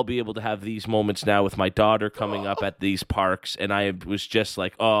because I'll be able to have these moments now with my daughter coming up at these parks, and I was just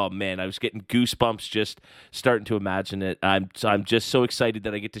like, oh man, I was getting goosebumps just starting to imagine it. I'm just so excited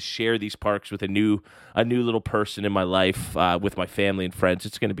that I get to share these parks with a new little person in my life, with my family and friends.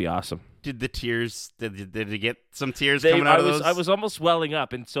 It's going to be awesome. Did the tears? Did you get some tears coming out of those? I was almost welling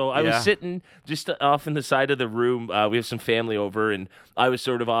up, and so I was sitting just off in the side of the room. We have some family over, and I was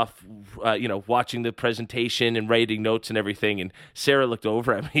sort of off, watching the presentation and writing notes and everything. And Sarah looked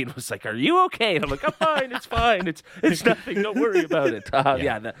over at me and was like, "Are you okay?" And I'm like, "I'm fine. It's fine. It's nothing. Don't worry about it."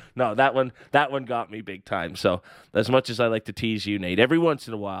 That one got me big time. So as much as I like to tease you, Nate, every once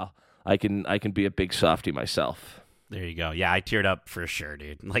in a while I can be a big softie myself. There you go. Yeah, I teared up for sure,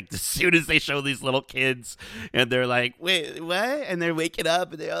 dude. Like, as soon as they show these little kids, and they're like, wait, what? And they're waking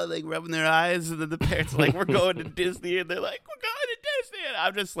up, and they're all, like, rubbing their eyes, and then the parents are like, we're going to Disney, and they're like, we're going to Disney, and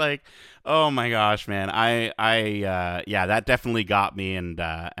I'm just like, oh, my gosh, man. That definitely got me, and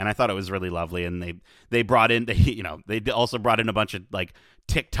I thought it was really lovely, and they brought in, they also brought in a bunch of, like,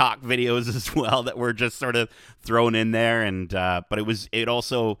 TikTok videos as well that were just sort of thrown in there, and but it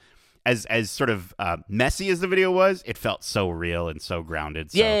also... As sort of messy as the video was, it felt so real and so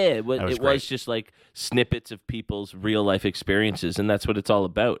grounded. So it was just like snippets of people's real life experiences, and that's what it's all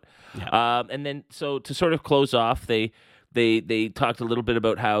about. Yeah. And then, so to sort of close off, they talked a little bit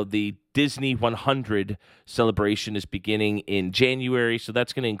about how the Disney 100 celebration is beginning in January, so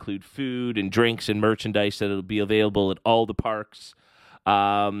that's going to include food and drinks and merchandise that'll be available at all the parks.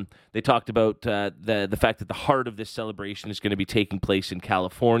 They talked about the fact that the heart of this celebration is going to be taking place in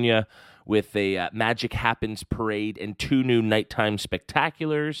California with a Magic Happens parade and 2 new nighttime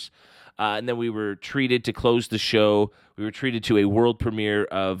spectaculars. And then we were treated to close the show. We were treated to a world premiere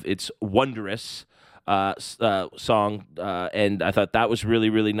of its Wondrous song, and I thought that was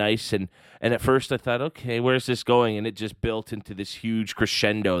really, really nice. And at first I thought, okay, where's this going? And it just built into this huge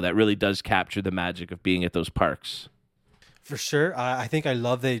crescendo that really does capture the magic of being at those parks. For sure. I think I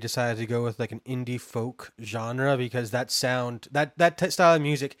love they decided to go with like an indie folk genre, because that sound, that style of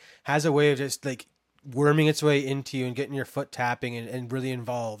music has a way of just like worming its way into you and getting your foot tapping and really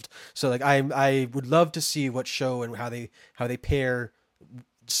involved. So like I would love to see what show and how they pair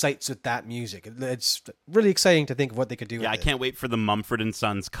sites with that music. It's really exciting to think of what they could do. Yeah, I can't wait for the Mumford &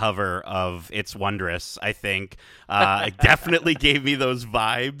 Sons cover of It's Wondrous. I think it definitely gave me those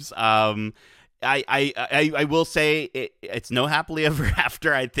vibes. I will say it's no happily ever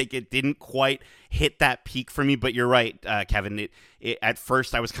after. I think it didn't quite hit that peak for me, but you're right, Kevin. At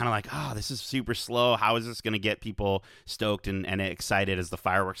first I was kind of like, oh, this is super slow. How is this going to get people stoked and excited as the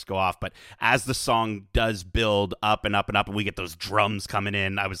fireworks go off? But as the song does build up and up and up, and we get those drums coming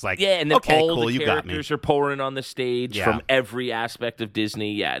in, I was like, yeah, and then okay, all cool, the you got me. characters are pouring on the stage from every aspect of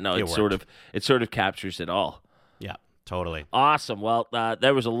Disney. Yeah, no, it sort of captures it all. Yeah. Totally. Awesome. Well,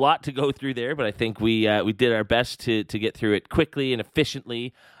 there was a lot to go through there, but I think we did our best to get through it quickly and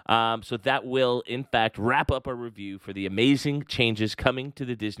efficiently. So that will, in fact, wrap up our review for the amazing changes coming to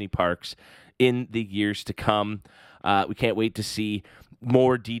the Disney parks in the years to come. We can't wait to see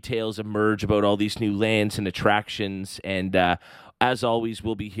more details emerge about all these new lands and attractions. And as always,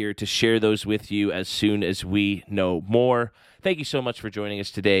 we'll be here to share those with you as soon as we know more. Thank you so much for joining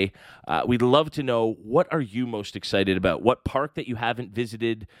us today. We'd love to know, what are you most excited about? What park that you haven't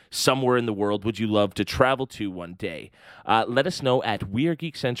visited somewhere in the world would you love to travel to one day? Let us know at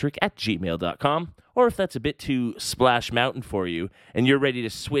wearegeekcentric@gmail.com. Or if that's a bit too Splash Mountain for you and you're ready to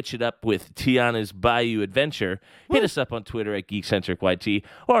switch it up with Tiana's Bayou Adventure, hit us up on Twitter at GeekcentricYT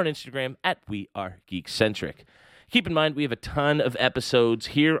or on Instagram at WeAreGeekcentric. Keep in mind, we have a ton of episodes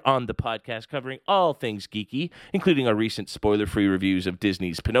here on the podcast covering all things geeky, including our recent spoiler-free reviews of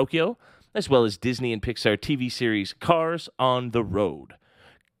Disney's Pinocchio, as well as Disney and Pixar TV series Cars on the Road.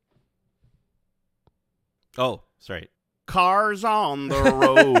 Oh, sorry. Cars on the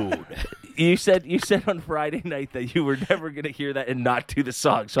road. You said on Friday night that you were never going to hear that and not do the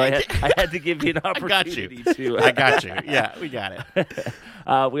song, so I had to give you an opportunity to. I got you. Yeah, we got it.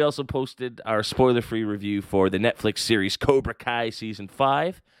 We also posted our spoiler-free review for the Netflix series Cobra Kai Season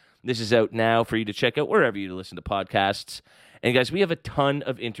 5. This is out now for you to check out wherever you listen to podcasts. And guys, we have a ton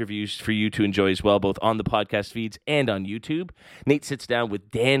of interviews for you to enjoy as well, both on the podcast feeds and on YouTube. Nate sits down with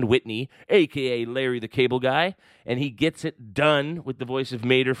Dan Whitney, a.k.a. Larry the Cable Guy, and he gets it done with the voice of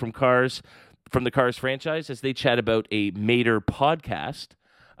Mater from the Cars franchise as they chat about a Mater podcast.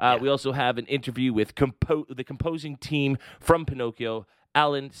 We also have an interview with the composing team from Pinocchio,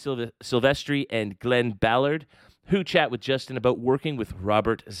 Alan Silvestri and Glenn Ballard, who chat with Justin about working with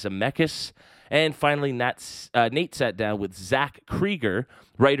Robert Zemeckis. And finally, Nate sat down with Zach Krieger,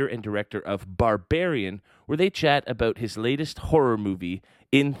 writer and director of Barbarian, where they chat about his latest horror movie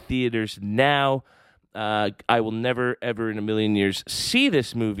in theaters now. I will never, ever in a million years see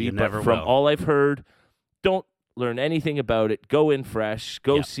this movie, but from all I've heard, don't learn anything about it. Go in fresh.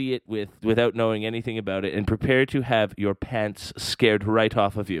 Go see it without knowing anything about it, and prepare to have your pants scared right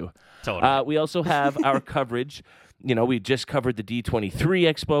off of you. Totally. We also have our coverage. You know, we just covered the D23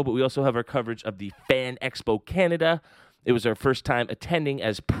 Expo, but we also have our coverage of the Fan Expo Canada. It was our first time attending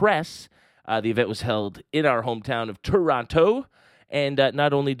as press. The event was held in our hometown of Toronto. And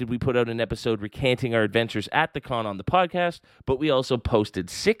not only did we put out an episode recanting our adventures at the con on the podcast, but we also posted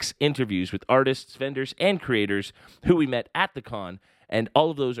 6 interviews with artists, vendors, and creators who we met at the con. And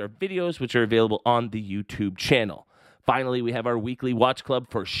all of those are videos which are available on the YouTube channel. Finally, we have our weekly watch club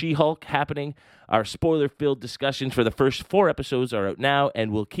for She-Hulk happening. Our spoiler-filled discussions for the first 4 episodes are out now,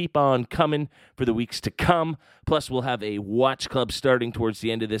 and will keep on coming for the weeks to come. Plus, we'll have a watch club starting towards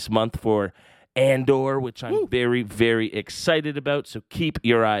the end of this month for Andor, which I'm very, very excited about. So keep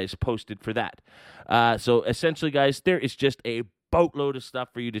your eyes posted for that. So essentially, guys, there is just a boatload of stuff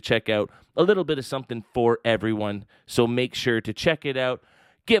for you to check out. A little bit of something for everyone. So make sure to check it out.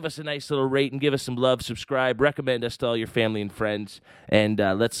 Give us a nice little rate and give us some love. Subscribe. Recommend us to all your family and friends. And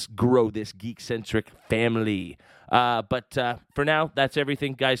let's grow this geek-centric family. But for now, that's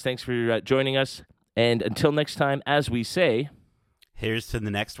everything. Guys, thanks for joining us. And until next time, as we say, here's to the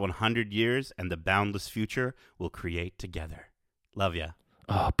next 100 years and the boundless future we'll create together. Love ya.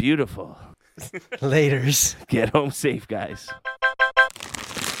 Oh, beautiful. Laters. Get home safe, guys.